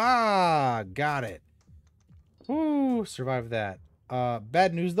 Aha! Got it. Woo! Survived that.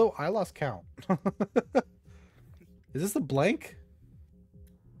 Bad news, though. I lost count. Is this the blank?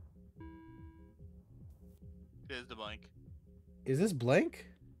 It is the blank. Is this blank?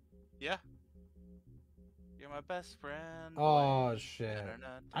 Yeah. You're my best friend. Oh, blank. shit.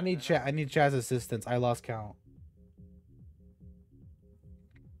 I need Chaz's assistance. I lost count.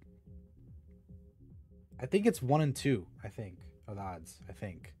 I think it's 1 and 2, I think, of the odds. I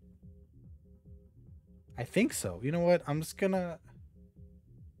think so. You know what? I'm just gonna...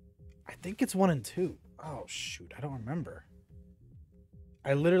 I think it's 1 and 2. Oh, shoot. I don't remember.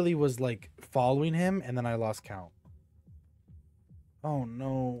 I literally was, like, following him, and then I lost count. Oh,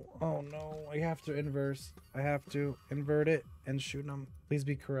 no. Oh, no. I have to inverse. I have to invert it and shoot him. Please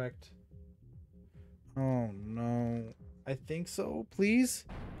be correct. Oh no. I think so. Please.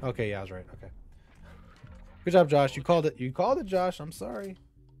 Okay, yeah, I was right. Okay. Good job, Josh. You called it. You called it, Josh. I'm sorry.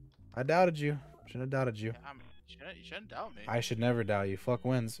 I doubted you. Shouldn't have doubted you. Yeah, I mean, you shouldn't doubt me. I should never doubt you. Fuck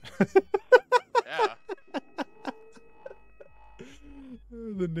wins. Yeah.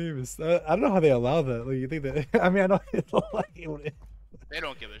 The name is. I don't know how they allow that. Like, you think that? I mean, I know it's like. They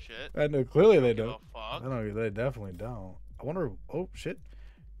don't give a shit. I know clearly they Give don't. a fuck. I know they definitely don't. I wonder. Oh shit.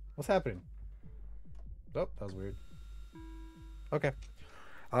 What's happening? Oh, that was weird. Okay.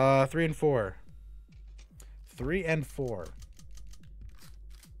 3 and 4. 3 and 4.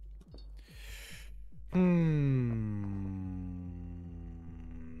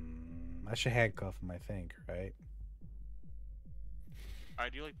 I should handcuff him, I think, right? I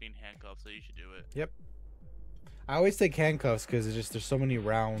do like being handcuffed, so you should do it. Yep. I always take handcuffs because it's just there's so many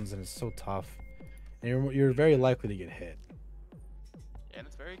rounds and it's so tough, and you're very likely to get hit. And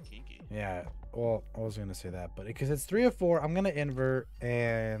it's very kinky. Yeah. Well, I was gonna say that, but because it's 3 or 4, I'm gonna invert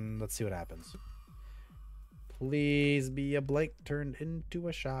and let's see what happens. Please be a blank turned into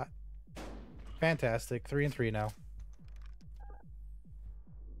a shot. Fantastic. 3 and 3 now.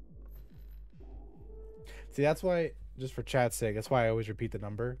 See, that's why, just for chat's sake, that's why I always repeat the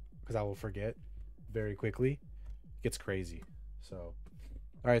number, because I will forget very quickly. It gets crazy. So, all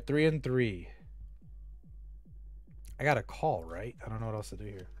right, 3 and 3. I got a call, right? I don't know what else to do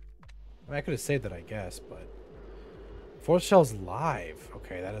here. I mean, I could have saved it, I guess, but fourth shell's live.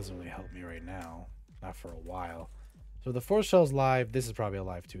 Okay, that doesn't really help me right now. Not for a while. So the fourth shell's live. This is probably a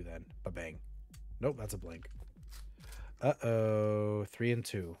live too then. Ba-bang. Nope, that's a blink. Uh-oh. 3 and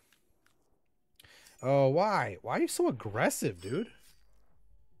 2. Oh, why? Why are you so aggressive, dude?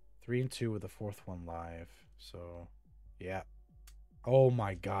 3 and 2 with the fourth one live. So, yeah. Oh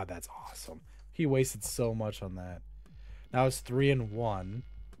my god, that's awesome. He wasted so much on that. Now it's 3 and 1,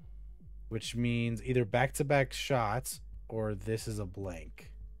 which means either back-to-back shots or this is a blank.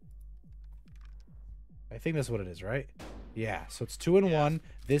 I think that's what it is, right? Yeah. So it's 2 and 1.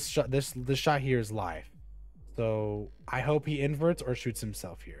 This shot here is live. So I hope he inverts or shoots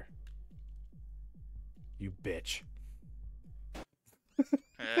himself here. You bitch.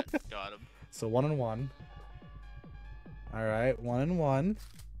 Got him. So 1 and 1. All right, 1 and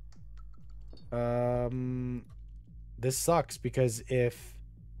 1. This sucks because if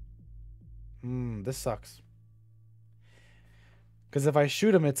this sucks. Because if I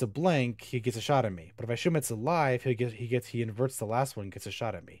shoot him, it's a blank. He gets a shot at me. But if I shoot him, it's a live. He inverts the last one, gets a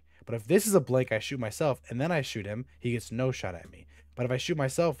shot at me. But if this is a blank, I shoot myself and then I shoot him. He gets no shot at me. But if I shoot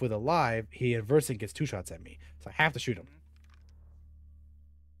myself with a live, he inverts and gets 2 shots at me. So I have to shoot him.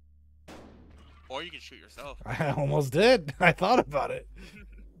 Or you can shoot yourself. I almost did. I thought about it.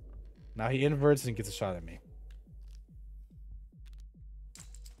 Now he inverts and gets a shot at me.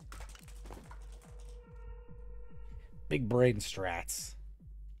 Big brain strats.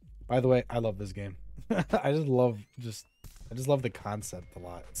 By the way, I love this game. I just love the concept a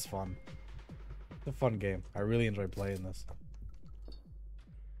lot. It's fun. It's a fun game. I really enjoy playing this.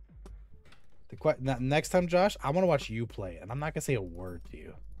 Next time, Josh, I want to watch you play, and I'm not gonna say a word to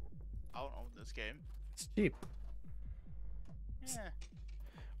you. I don't own this game. It's cheap. Yeah.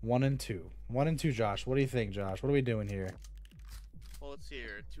 1 and 2. 1 and 2, Josh. What do you think, Josh? What are we doing here? Well, let's see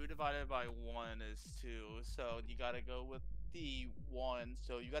here. 2 divided by 1 is 2. So you gotta go with the 1.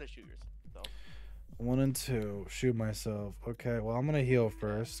 So you gotta shoot yourself. 1 and 2. Shoot myself. Okay, well, I'm gonna heal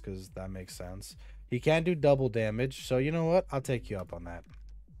first because that makes sense. He can't do double damage, so you know what? I'll take you up on that.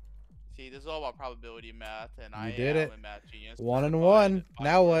 See, this is all about probability math, and I did am it. a math genius. 1 and 1.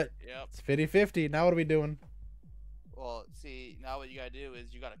 Now what? Yep. It's 50-50. Now what are we doing? Well, see, now what you gotta do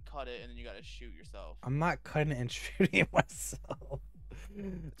is you gotta cut it, and then you gotta shoot yourself. I'm not cutting it and shooting myself.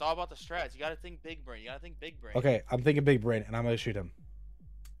 It's all about the strats. You gotta think big brain. You gotta think big brain. Okay, I'm thinking big brain, and I'm gonna shoot him.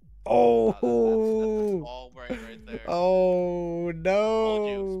 That's Oh! small brain right there. Oh no! Told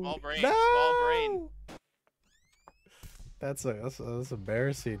you, small brain. No! Small brain. That's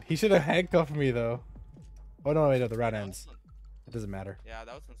embarrassing. He should have handcuffed me though. Oh no, wait, no, the round ends. It doesn't matter. Yeah,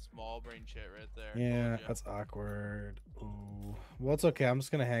 that was some small brain shit right there. Yeah, that's awkward. Ooh. Well, it's okay. I'm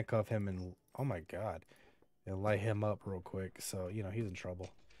just gonna handcuff him and oh my god, and light him up real quick. So you know he's in trouble.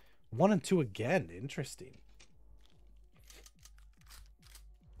 1 and 2 again. Interesting.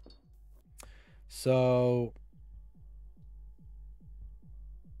 So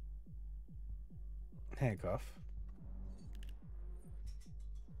handcuff.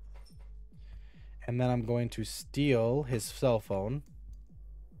 And then I'm going to steal his cell phone.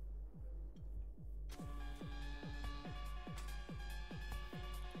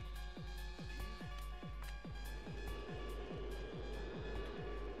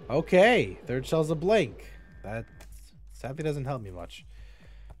 Okay, third shell's a blank. That sadly doesn't help me much.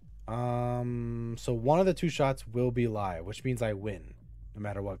 So one of the 2 shots will be live, which means I win, no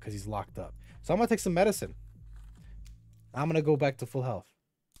matter what, because he's locked up. So I'm gonna take some medicine. I'm gonna go back to full health.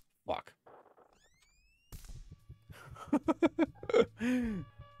 Fuck.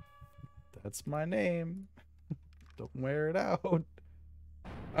 That's my name. Don't wear it out. All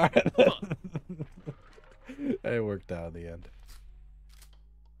right. It worked out in the end.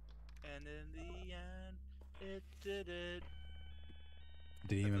 And in the end, it did it.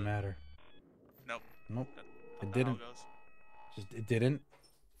 Didn't even matter. Nope. Nope. That's It not didn't. how it goes. Just it didn't.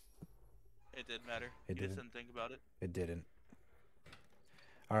 It did matter. It You just didn't. didn't think about it. It didn't.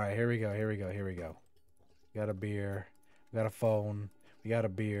 All right, here we go. Here we go. Here we go. We got a beer. We got a phone. We got a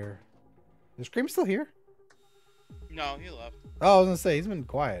beer. Is Cream still here? No, he left. Oh, I was gonna say he's been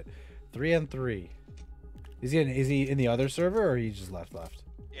quiet. 3 and 3. Is he in the other server or he just left?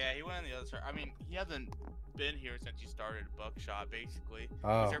 Yeah, he went on the other side. I mean, he hasn't been here since he started Buckshot, basically. He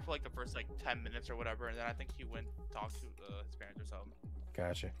Oh, was there for like the first like 10 minutes or whatever, and then I think he went talked to his parents or something.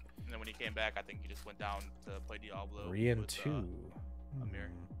 gotcha. And then when he came back, I think he just went down to play Diablo. 3 and with, 2.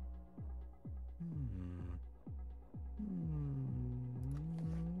 Amir.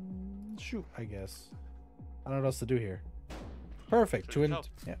 Shoot, I guess. I don't know what else to do here. Perfect. So 2 and help.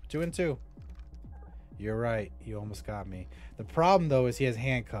 yeah, 2 and 2. You're right. You almost got me. The problem though is he has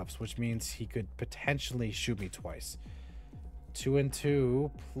handcuffs, which means he could potentially shoot me twice. 2 and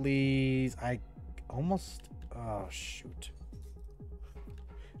 2, please. I almost. Oh shoot.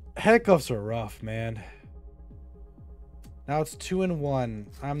 Handcuffs are rough, man. Now it's 2 and 1.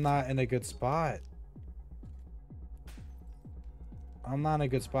 I'm not in a good spot. I'm not in a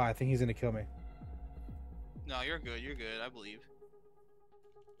good spot. I think he's gonna kill me. No, you're good. You're good. I believe.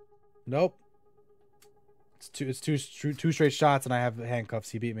 Nope. It's two straight shots, and I have handcuffs.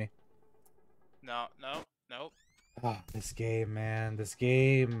 He beat me. No, no, nope. Ah, this game, man. This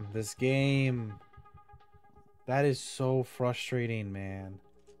game. That is so frustrating, man.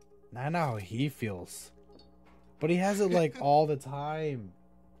 I know how he feels, but he has it like all the time.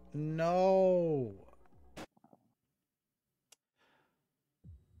 No.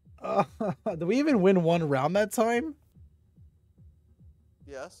 Did we even win 1 round that time?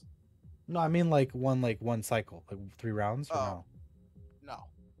 Yes. No, I mean like one cycle, like 3 rounds. Or Oh. No.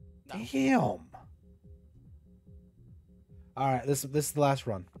 no? Damn. All right, this is the last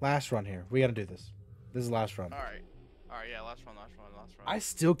run. Last run here. We gotta do this. This is the last run. All right. Yeah. Last run. I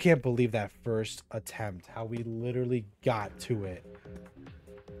still can't believe that first attempt. How we literally got to it,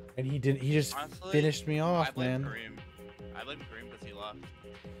 and he didn't. He just Honestly, finished me off, I blame man. Kareem. I blame Kareem because he left.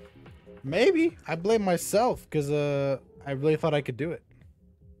 Maybe I blame myself because I really thought I could do it.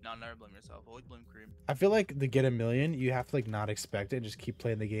 No, never blame yourself. Always blame Kareem. I feel like to get 1,000,000, you have to like not expect it and just keep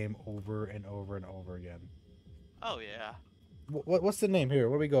playing the game over and over and over again. Oh yeah. What's the name here?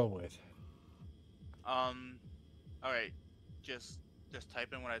 What are we going with? All right. Just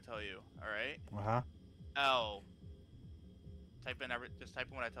type in what I tell you. All right. L. Just type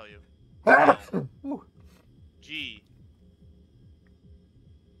in what I tell you. L. G.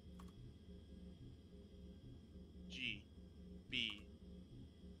 G. B.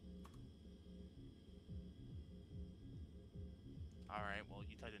 All right. Well,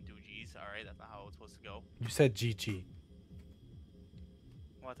 you typed in 2 G's. All right. That's not how it's supposed to go. You said GG.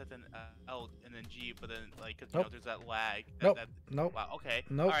 Well, I typed in L and then G, but then like, 'cause, you Nope. know, there's that lag. Nope. Nope. Wow. Okay.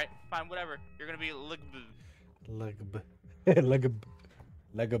 Nope. All right. Fine. Whatever. You're gonna be Ligb. Legb. Legb.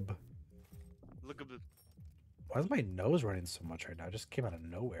 Legb. Ligb. Why is my nose running so much right now? It just came out of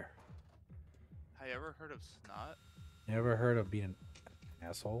nowhere. Have you ever heard of snot? You ever heard of being an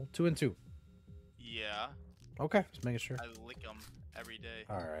asshole? 2 and 2. Yeah. Okay, just making sure. I lick them every day.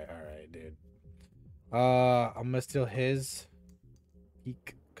 All right, dude. I'm gonna steal his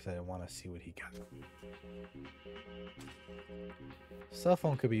geek because I want to see what he got. Cell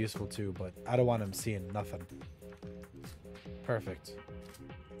phone could be useful too, but I don't want him seeing nothing. Perfect.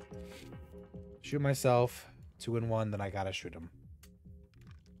 Shoot myself. 2 and 1, then I gotta shoot him.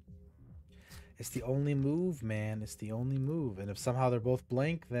 It's the only move, man. It's the only move. And if somehow they're both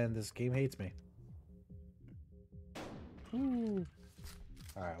blank, then this game hates me. Ooh.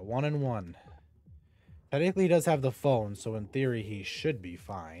 All right, 1 and 1. Technically, he does have the phone, so in theory, he should be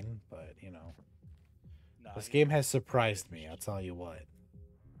fine. But, you know, No, this game has surprised me. I'll tell you what.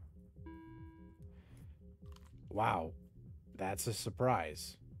 Wow. That's a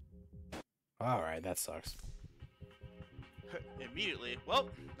surprise. All right, that sucks. Immediately. Well,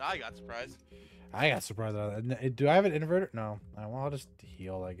 now I got surprised. I got surprised. Do I have an inverter? No. Well, I'll just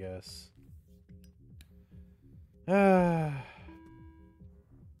heal, I guess.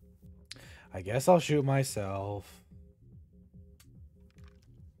 I guess I'll shoot myself.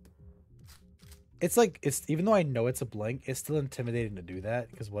 It's like, even though I know it's a blank, it's still intimidating to do that.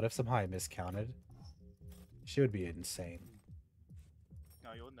 Because what if somehow I miscounted? She would be insane.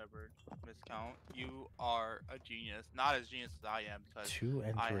 No, you'll never miscount. You are a genius. Not as genius as I am, because 2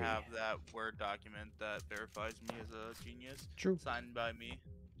 and 3. I have that Word document that verifies me as a genius. True. Signed by me.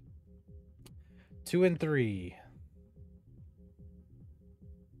 2 and 3.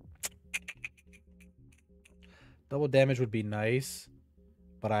 Double damage would be nice,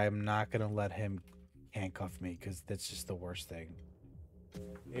 but I'm not going to let him handcuff me because that's just the worst thing.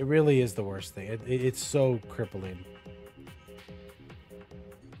 It really is the worst thing. It's so crippling.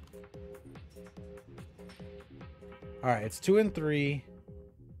 All right, it's 2 and 3.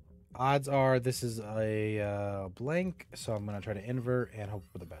 Odds are this is a blank, so I'm going to try to invert and hope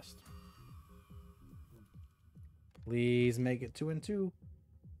for the best. Please make it 2 and 2.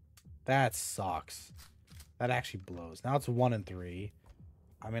 That sucks. That actually blows. Now it's 1 and 3.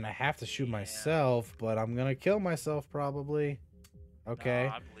 I mean, I have to shoot myself, but I'm going to kill myself probably. Okay.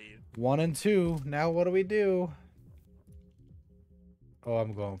 No, I believe. 1 and 2. Now what do we do? Oh,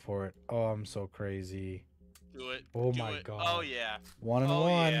 I'm going for it. Oh, I'm so crazy. Do it. Oh Do my it. god. Oh yeah. 1 and Oh,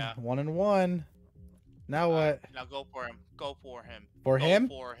 1. yeah. 1 and 1. Now what? Now go for him. Go for him. For Go him?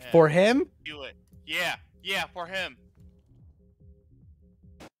 For him. For him? Do it. Yeah. Yeah, for him.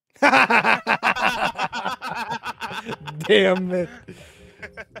 Damn it.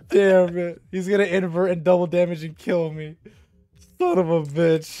 Damn it. He's gonna invert and double damage and kill me. Son of a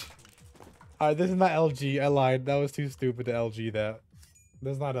bitch. Alright, this is not LG. I lied. That was too stupid to LG that.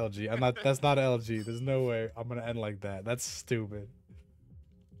 That's not LG. That's not LG. There's no way I'm gonna end like that. That's stupid.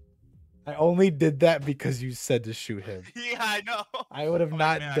 I only did that because you said to shoot him. Yeah, I know. I would have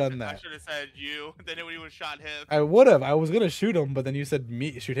not done I that. should have said you. Then it would have shot him. I would have. I was gonna shoot him, but then you said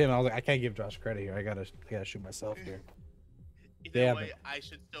me shoot him. I was like, I can't give Josh credit here. I gotta shoot myself here. Either Damn way, it. I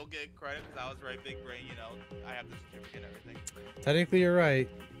should still get credit because I was very big brain. You know, I have the certificate and everything. Technically, you're right.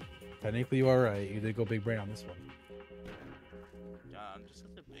 Technically, you are right. You did go big brain on this one. I'm just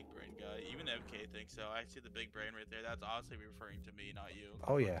such a big brain guy. Even FK thinks so. I see the big brain right there. That's obviously referring to me, not you.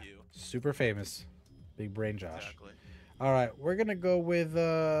 Oh Fuck yeah, you. super famous, big brain Josh. Exactly. All right, we're gonna go with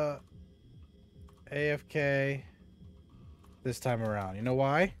AFK this time around. You know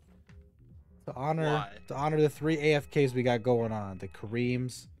why? To honor the 3 AFKs we got going on: the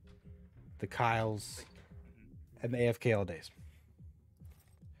Kareems, the Kyles, and the AFK all days.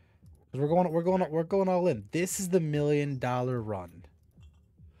 Because we're going all in. This is the $1 million run,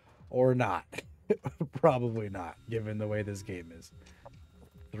 or not? Probably not, given the way this game is.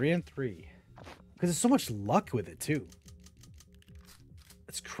 3 and 3, because there's so much luck with it too.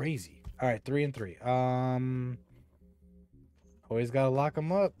 It's crazy. All right, 3 and 3. Always gotta lock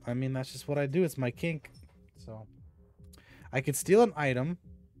them up. I mean, that's just what I do. It's my kink. So I could steal an item,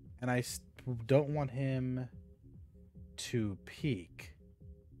 and I don't want him to peek.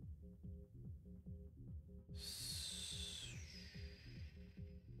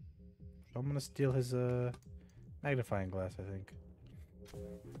 So I'm gonna steal his magnifying glass, I think.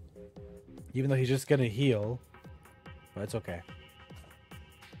 Even though he's just gonna heal, but it's okay.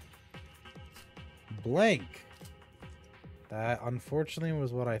 Blank. That unfortunately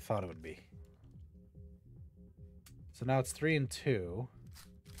was what I thought it would be. So now it's 3 and 2,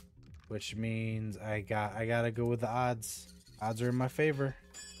 which means I gotta go with the odds. Odds are in my favor.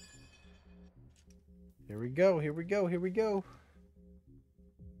 Here we go. Here we go. Here we go.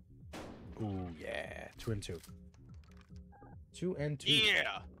 Ooh yeah, 2 and 2. 2 and 2.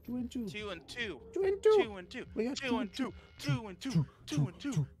 Yeah. 2 and 2. 2 and 2. 2 and 2. 2 and 2. We got 2 and 2. 2 and 2. 2 and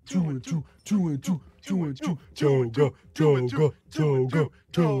 2. 2 and 2. 2 and 2. 2 and 2. Toga, toga, toga,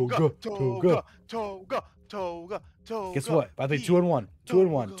 toga, toga. Toga, toga, toga. Guess what? By the way, 2 and 1. 2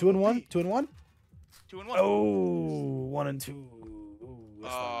 and 1. 2 and 1. 2 and 1. 2 and 1. Oh, 1 and 2.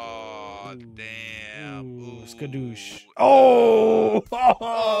 Oh, damn. Ooh, skadoosh. Oh,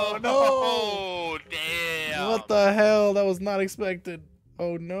 oh no. Oh, damn. What the hell? That was not expected.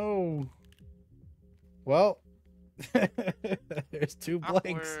 Oh no. Well, there's 2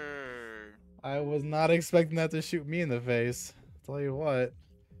 blanks. Awkward. I was not expecting that to shoot me in the face. Tell you what.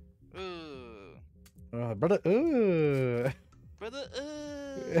 Brother. Brother,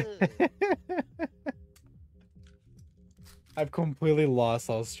 I've completely lost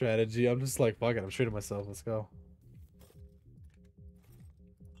all strategy. I'm just like, fuck it. I'm shooting myself. Let's go.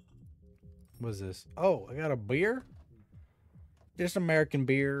 What is this? Oh, I got a beer? Just American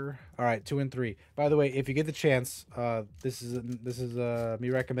beer. All right, 2 and 3. By the way, if you get the chance, this is me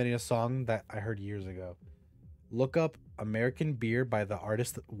recommending a song that I heard years ago. Look up American Beer by the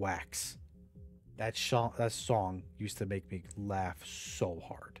artist Wax. That song used to make me laugh so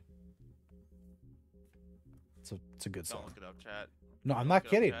hard. It's a good Don't song. look it up, chat. No, I'm Don't not look it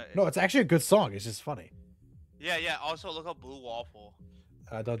up, kidding. chat. No, it's actually a good song. It's just funny. Yeah, yeah. Also, look up Blue Waffle.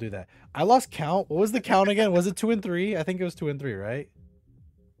 Don't do that. I lost count. What was the count again? Was it 2 and 3? I think it was 2 and 3, right?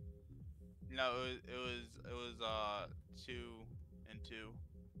 No, it was 2 and 2.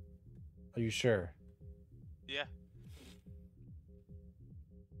 Are you sure? Yeah.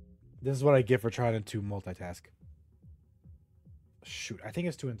 This is what I get for trying to multitask. Shoot, I think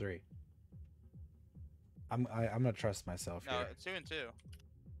it's 2 and 3. I'm gonna trust myself No, here. it's 2 and 2.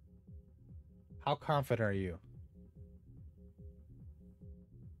 How confident are you?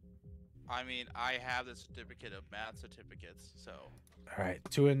 I mean, I have the certificate of math certificates, so. All right,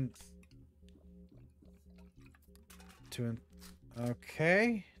 2 and.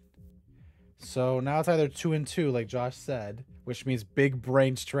 Okay. So now it's either 2 and 2, like Josh said, which means big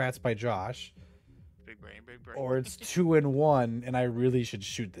brain strats by Josh, Big brain, big brain. or it's 2 and 1, and I really should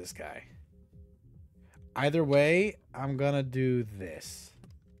shoot this guy. Either way, I'm gonna do this.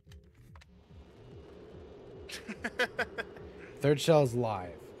 Third shell's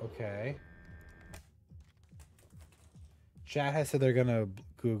live. Okay. Chat has said they're gonna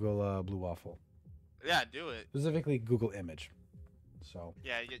Google Blue Waffle. Yeah, do it. Specifically, Google image. So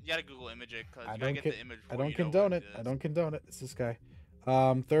Yeah, you gotta Google image it because I you gotta don't get the image. I don't condone it. I don't condone it. It's this guy.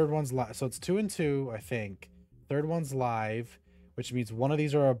 Third one's live. So it's 2 and 2, I think. Third one's live, which means one of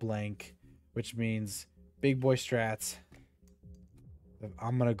these are a blank, which means big boy strats.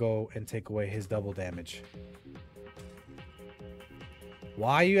 I'm gonna go and take away his double damage.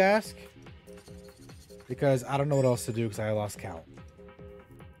 Why, you ask? Because I don't know what else to do because I lost count.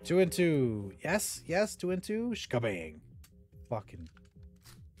 2 and 2. Yes, 2 and 2. Shkabang. Fucking.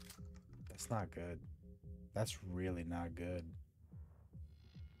 That's not good. That's really not good.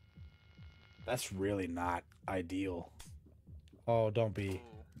 That's really not ideal. Oh, don't be.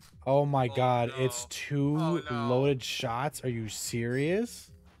 Oh my god, no. it's 2 Oh, no. loaded shots. Are you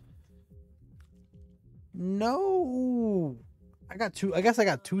serious? No. I guess I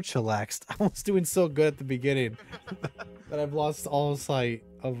got 2 chillaxed. I was doing so good at the beginning that I've lost all sight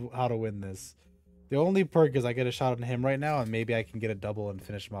of how to win this. The only perk is I get a shot on him right now, and maybe I can get a double and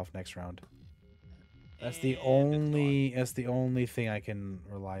finish him off next round. That's the only thing I can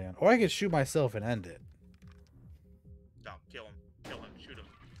rely on. Or I could shoot myself and end it. No, kill him. Kill him. Shoot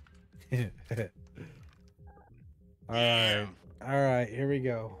him. Alright. Alright, here we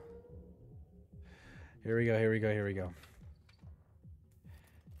go. Here we go.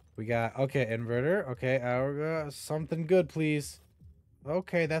 We got, okay, inverter. Okay, something good, please.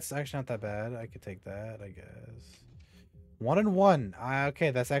 Okay, that's actually not that bad. I could take that, I guess. 1 and 1.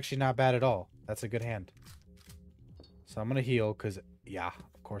 Okay, that's actually not bad at all. That's a good hand. So I'm going to heal because, yeah,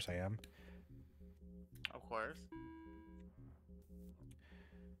 of course I am. Of course.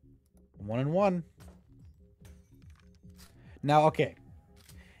 1 and 1. Now, okay.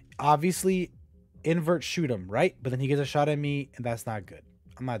 Obviously, invert shoot him, right? But then he gets a shot at me, and that's not good.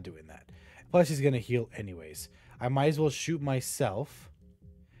 I'm not doing that. Plus, he's going to heal anyways. I might as well shoot myself,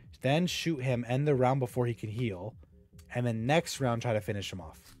 then shoot him, end the round before he can heal, and then next round try to finish him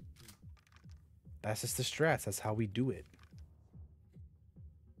off. That's just the strats. That's how we do it.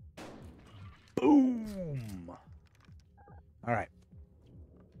 Boom! All right.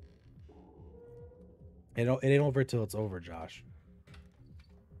 It ain't over till it's over, Josh.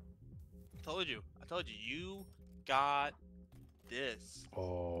 I told you. You got this.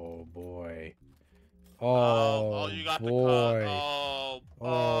 Oh, boy. Oh, you got boy. the cut.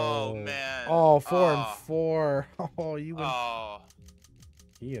 Oh, man. Oh, 4 and 4. Oh,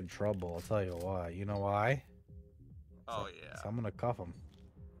 he in trouble. I'll tell you why. You know why? Oh, yeah. So I'm gonna cuff him.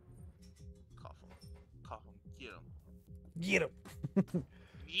 Cuff him. Get Get him. him.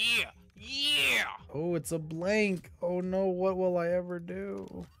 Yeah. Oh, it's a blank. Oh no, what will I ever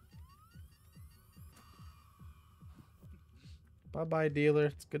do? Bye-bye, dealer.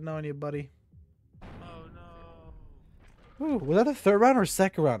 It's good knowing you, buddy. Oh, no. Ooh, was that the third round or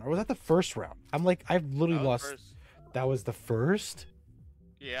second round? Or was that the first round? I'm like, I've literally lost. First. That was the first?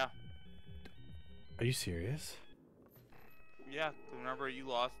 Yeah. Are you serious? Yeah. Remember, you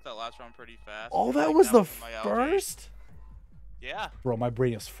lost that last round pretty fast. Oh, that Like, was the my LG. first? Yeah. Bro, my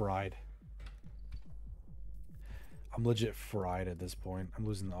brain is fried. I'm legit fried at this point. I'm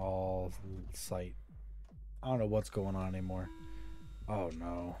losing all sight. I don't know what's going on anymore. Oh,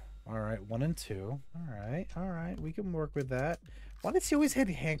 no. All right, 1 and 2. All right. We can work with that. Why does he always have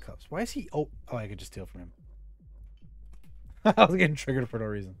handcuffs? Why is he... Oh, I could just steal from him. I was getting triggered for no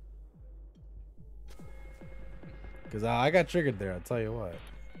reason. Because I got triggered there, I'll tell you what.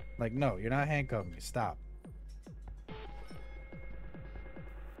 Like, no, you're not handcuffing me. Stop.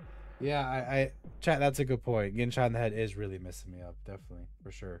 Yeah, I chat. That's a good point. Getting shot in the head is really messing me up. Definitely,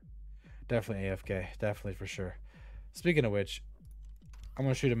 for sure. Definitely AFK. Definitely for sure. Speaking of which, I'm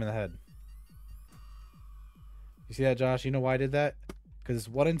gonna shoot him in the head. You see that, Josh? You know why I did that? Because it's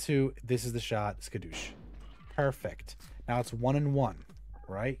 1 and 2. This is the shot. Skadoosh. Perfect. Now it's 1 and 1,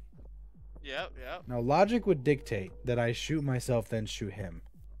 right? Yep. Now logic would dictate that I shoot myself, then shoot him.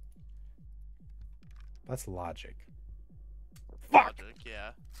 That's logic. Fuck! Logic,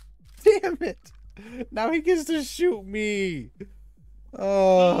 yeah. Damn it! Now he gets to shoot me.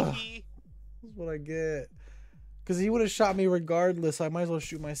 Oh, that's what I get. Because he would have shot me regardless. I might as well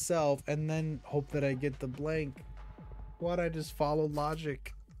shoot myself and then hope that I get the blank. Why'd I just follow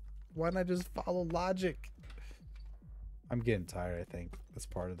logic? Why'd I just follow logic? I'm getting tired, I think. That's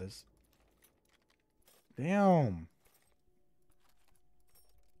part of this. Damn.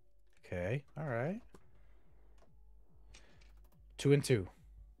 Okay, alright. 2 and 2.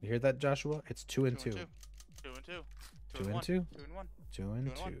 You hear that, Joshua? It's 2 and 2. 2 and 2. 2 and 2. 2 and 1. 2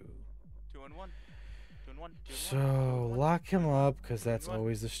 and 2. 2 and 1. 2 and 1. So lock him up because that's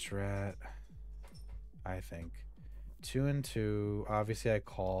always the strat. I think. 2 and 2. Obviously, I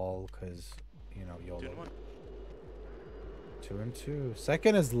call because you know YOLO. 2 and 2.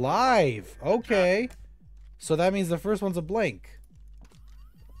 Second is live. Okay. So that means the first one's a blank.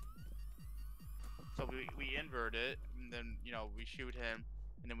 So we invert it, and then we shoot him,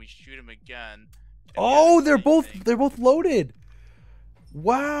 and then we shoot him again. Oh, they're both loaded.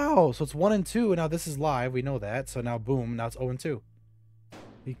 Wow. So it's 1 and 2, and now this is live. We know that. So now boom, now it's 0 and 2.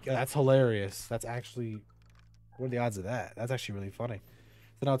 That's hilarious. That's actually, what are the odds of that? That's actually really funny.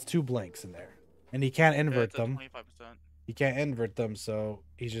 So now it's 2 blanks in there, and he can't invert them. 25%. He can't invert them, so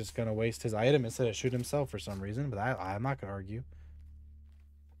he's just gonna waste his item instead of shoot himself for some reason. But I'm not gonna argue.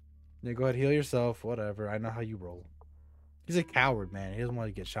 Yeah, go ahead, heal yourself. Whatever. I know how you roll. He's a coward, man. He doesn't want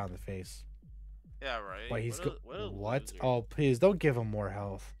to get shot in the face. Yeah, right. But he's what? Loser. Oh, please don't give him more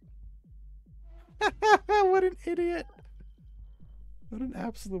health. What an idiot! What an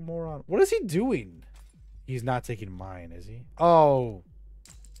absolute moron! What is he doing? He's not taking mine, is he? Oh.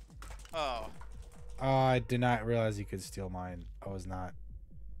 Oh. I did not realize he could steal mine. I was not.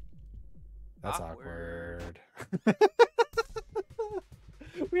 That's awkward.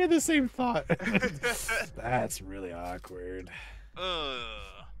 We had the same thought. That's really awkward. Ooh.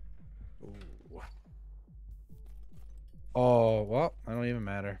 Oh, well, I don't even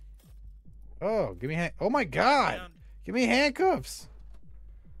matter. Oh, give me oh my god. Give me handcuffs.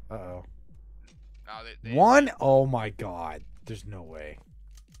 Uh-oh. No, One? Oh my god. There's no way.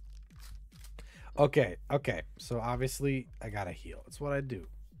 Okay. So obviously I gotta heal. That's what I do.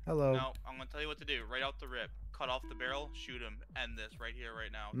 Hello. No, I'm gonna tell you what to do. Right off the rip. Cut off the barrel, shoot him, end this right here,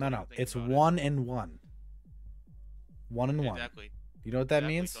 right now. No. It's 1 and 1. 1 and 1. Exactly. You know what that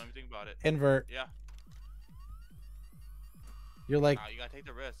means? Don't even think about it. Invert. Yeah. You're like, you gotta take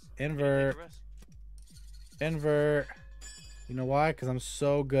the risk. invert. Invert. You know why? Because I'm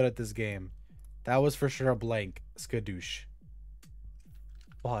so good at this game. That was for sure a blank. Skadoosh.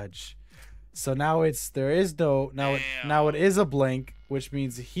 Fudge. So now there is no, now it is a blank, which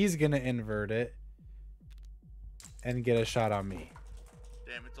means he's gonna invert it and get a shot on me.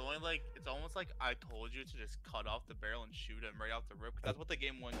 Damn, it's almost like I told you to just cut off the barrel and shoot him right off the rip. That's what the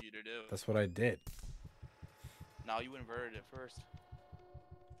game wanted you to do. That's what I did. Now you inverted it first.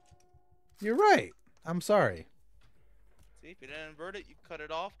 You're right. I'm sorry. See, if you didn't invert it, you cut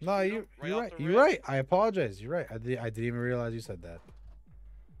it off. No, you're right. You're right. I apologize. You're right. I didn't even realize you said that.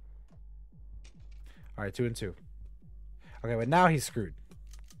 All right, 2 and 2. Okay, but now he's screwed.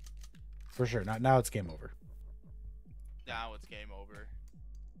 For sure. Now it's game over. Now it's game over.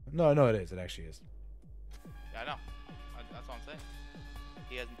 No, it is. It actually is. Yeah, I know. That's what I'm saying.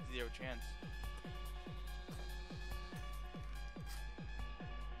 He has 0 chance.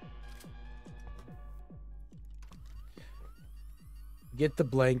 Get the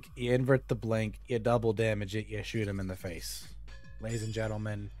blank, you invert the blank, you double damage it, you shoot him in the face. Ladies and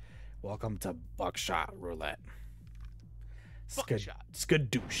gentlemen, welcome to Buckshot Roulette. Buckshot.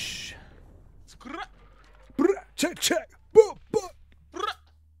 Skadoosh. Skra. Check.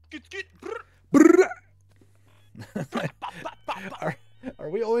 Are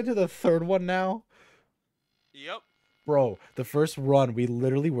we only to the 3rd one now? Yep. Bro, the first run, we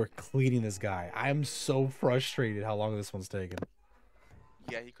literally were cleaning this guy. I'm so frustrated how long this one's taking.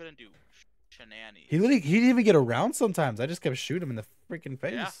 Yeah, he couldn't do shenanigans. He didn't even get around sometimes. I just kept shooting him in the freaking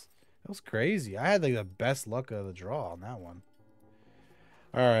face. Yeah. That was crazy. I had like the best luck of the draw on that one.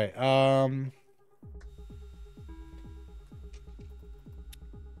 All right. 1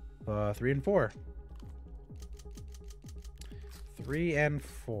 3 and 4. 3 and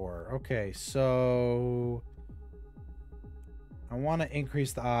 4. Okay, so I want to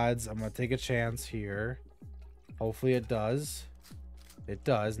increase the odds. I'm going to take a chance here. Hopefully it does. It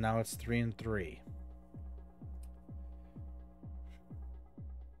does. Now it's 3 and 3.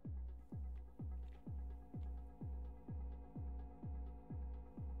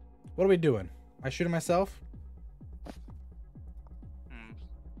 What are we doing? Am I shooting myself?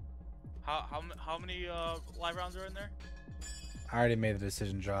 How many live rounds are in there? I already made the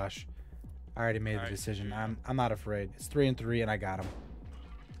decision, Josh. I already made the decision. I'm not afraid. It's 3 and 3, and I got him.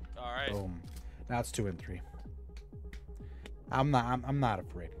 All right. Boom. Now it's 2 and 3. I'm not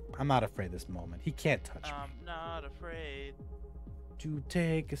afraid. I'm not afraid this moment. He can't touch me. I'm not afraid To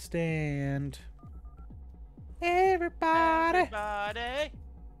take a stand. Everybody.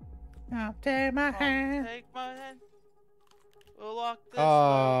 Now take my hand. Take my hand. We'll walk this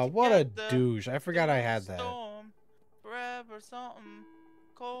What a together. douche. I forgot I had that. Storm, forever something,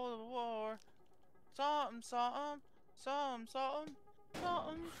 Cold War, something, something, something, something,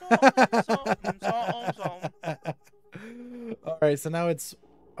 something, something, something, something. All right, so now it's,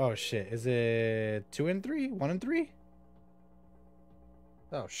 oh shit, is it 2 and 3, 1 and 3?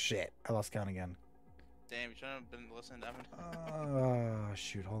 Oh shit, I lost count again. Damn, you shouldn't have been listening to Evan.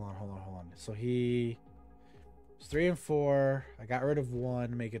 Shoot, hold on. So he was 3 and 4. I got rid of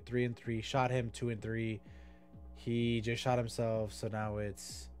 1, make it 3 and 3. Shot him 2 and 3. He just shot himself, so now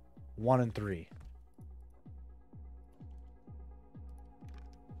it's 1 and 3.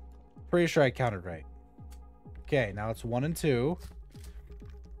 Pretty sure I counted right. Okay, now it's 1 and 2.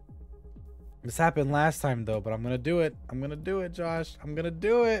 This happened last time though, but I'm gonna do it. I'm gonna do it, Josh. I'm gonna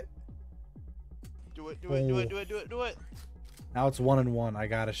do it. Do it. Now it's 1 and 1. I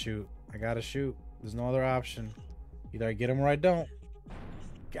gotta shoot. There's no other option. Either I get him or I don't.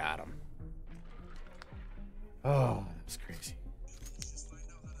 Got him. Oh, that's crazy.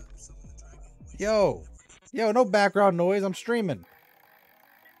 Yo, no background noise. I'm streaming.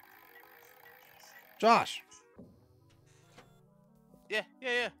 Josh. Yeah.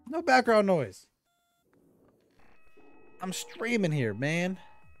 No background noise. I'm streaming here, man.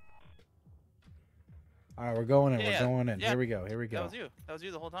 All right, we're going in. Yeah, We're going in. yeah. Here we go. That was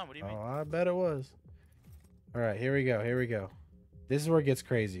you the whole time. What do you mean? Oh, I bet it was. All right, here we go. This is where it gets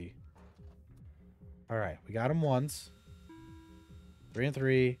crazy. All right, we got him once. 3 and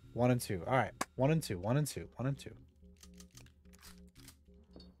 3, 1 and 2. All right, 1 and 2, 1 and 2, 1 and 2.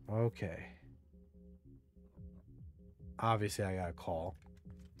 Okay. Obviously, I got to call.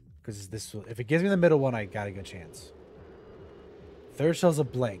 Because if it gives me the middle one, I got a good chance. Third shell's a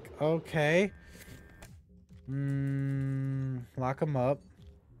blank. Okay. Lock him up.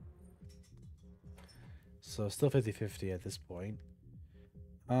 So still 50-50 at this point.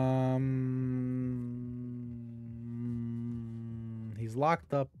 He's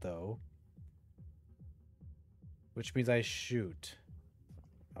locked up though. Which means I shoot.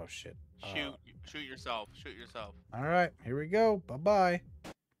 Oh shit. Shoot yourself. All right, here we go. Bye-bye.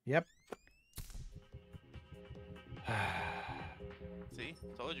 Yep. See?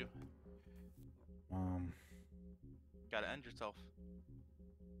 Told you. Gotta end yourself.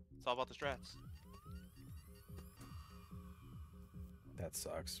 It's all about the strats. That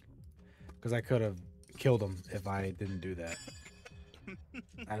sucks. Because I could have killed him if I didn't do that.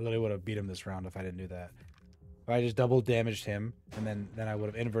 I literally would have beat him this round if I didn't do that. If I just double damaged him, and then I would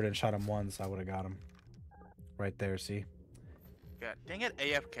have inverted and shot him once, I would have got him. Right there, see? God dang it,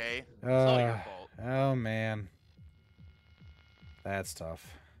 AFK. It's all your fault. Oh, man. That's tough.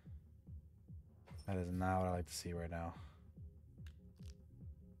 That is not what I like to see right now.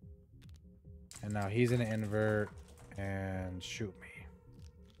 And now he's gonna invert and shoot me.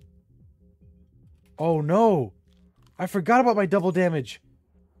 Oh no! I forgot about my double damage.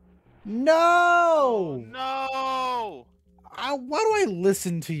 No! No! Why do I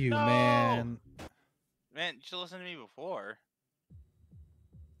listen to you, No! man? Man, you should listen to me before.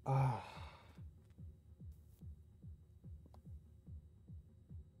 Ah.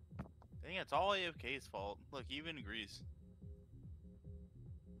 I think it's all AFK's fault. Look, he even agrees.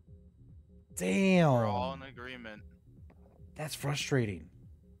 Damn. We're all in agreement. That's frustrating.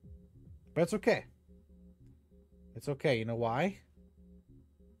 But it's okay. It's okay. You know why?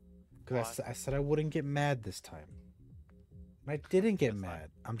 Because I said I wouldn't get mad this time. And I didn't get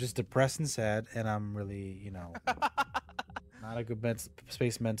mad. I'm just depressed and sad, and I'm really, you know, not a good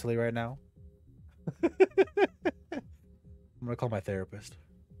space mentally right now. I'm gonna call my therapist.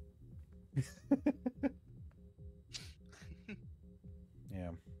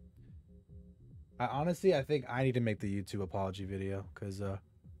 Yeah. I think I need to make the YouTube apology video because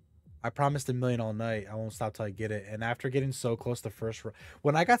I promised a million all night. I won't stop till I get it. And after getting so close to first run,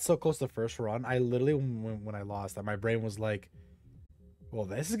 when I got so close to first run, I literally, when I lost, my brain was like, well,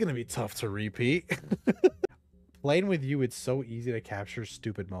 this is going to be tough to repeat. Playing with you, it's so easy to capture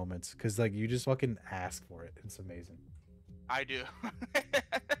stupid moments because like you just fucking ask for it. It's amazing. I do.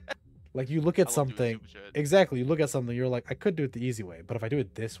 Like you look at I love doing something, stupid shit. exactly. You look at something, you're like, I could do it the easy way, but if I do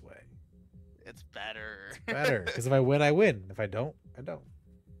it this way, It's better. it's better. Because if I win, I win. If I don't, I don't.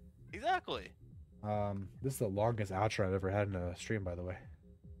 Exactly. This is the longest outro I've ever had in a stream, by the way.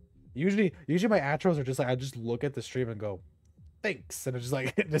 Usually my outros are just like I just look at the stream and go, thanks, and I just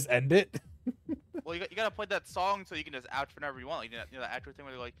like just end it. Well, you gotta play that song so you can just out whenever you want. Like, you know that outro thing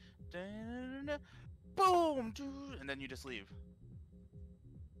where they're like, "Da-da-da-da, boom, doo," and then you just leave.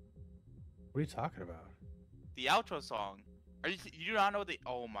 What are you talking about? The outro song. You do not know the?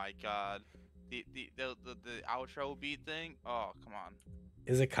 Oh my god. The outro beat thing. Oh, come on.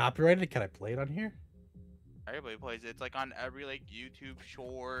 Is it copyrighted? Can I play it on here? Everybody plays it. It's like on every like YouTube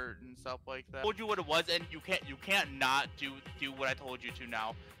short and stuff like that. I told you what it was, and you can't not do what I told you to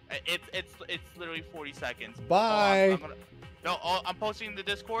now. It's literally 40 seconds. Bye. I'm posting the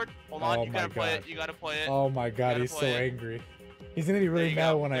Discord. Hold on, you gotta play it. You gotta play it. Oh my god, he's so angry. He's gonna be really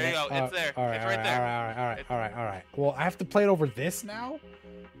mad when there you go. It's there. All right, It's right there. all right. Well, I have to play it over this now.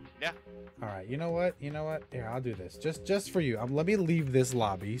 Yeah. All right. You know what? Here, I'll do this. Just for you. Let me leave this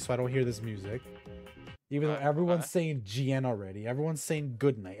lobby so I don't hear this music. Even though everyone's saying GN already, everyone's saying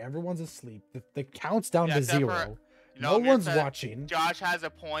good night, everyone's asleep. The count's down to 0. No one's watching. Josh has a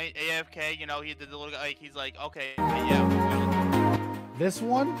point. AFK, you know, he did the little like he's like, okay, yeah. This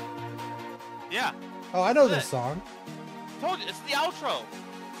one? Yeah. Oh, I know this song. I told you, it's the outro.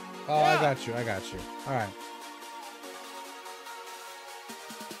 Oh, yeah. I got you. All right.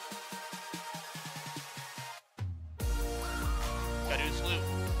 Gotta do a salute.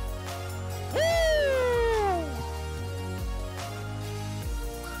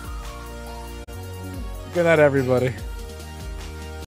 Good night, everybody.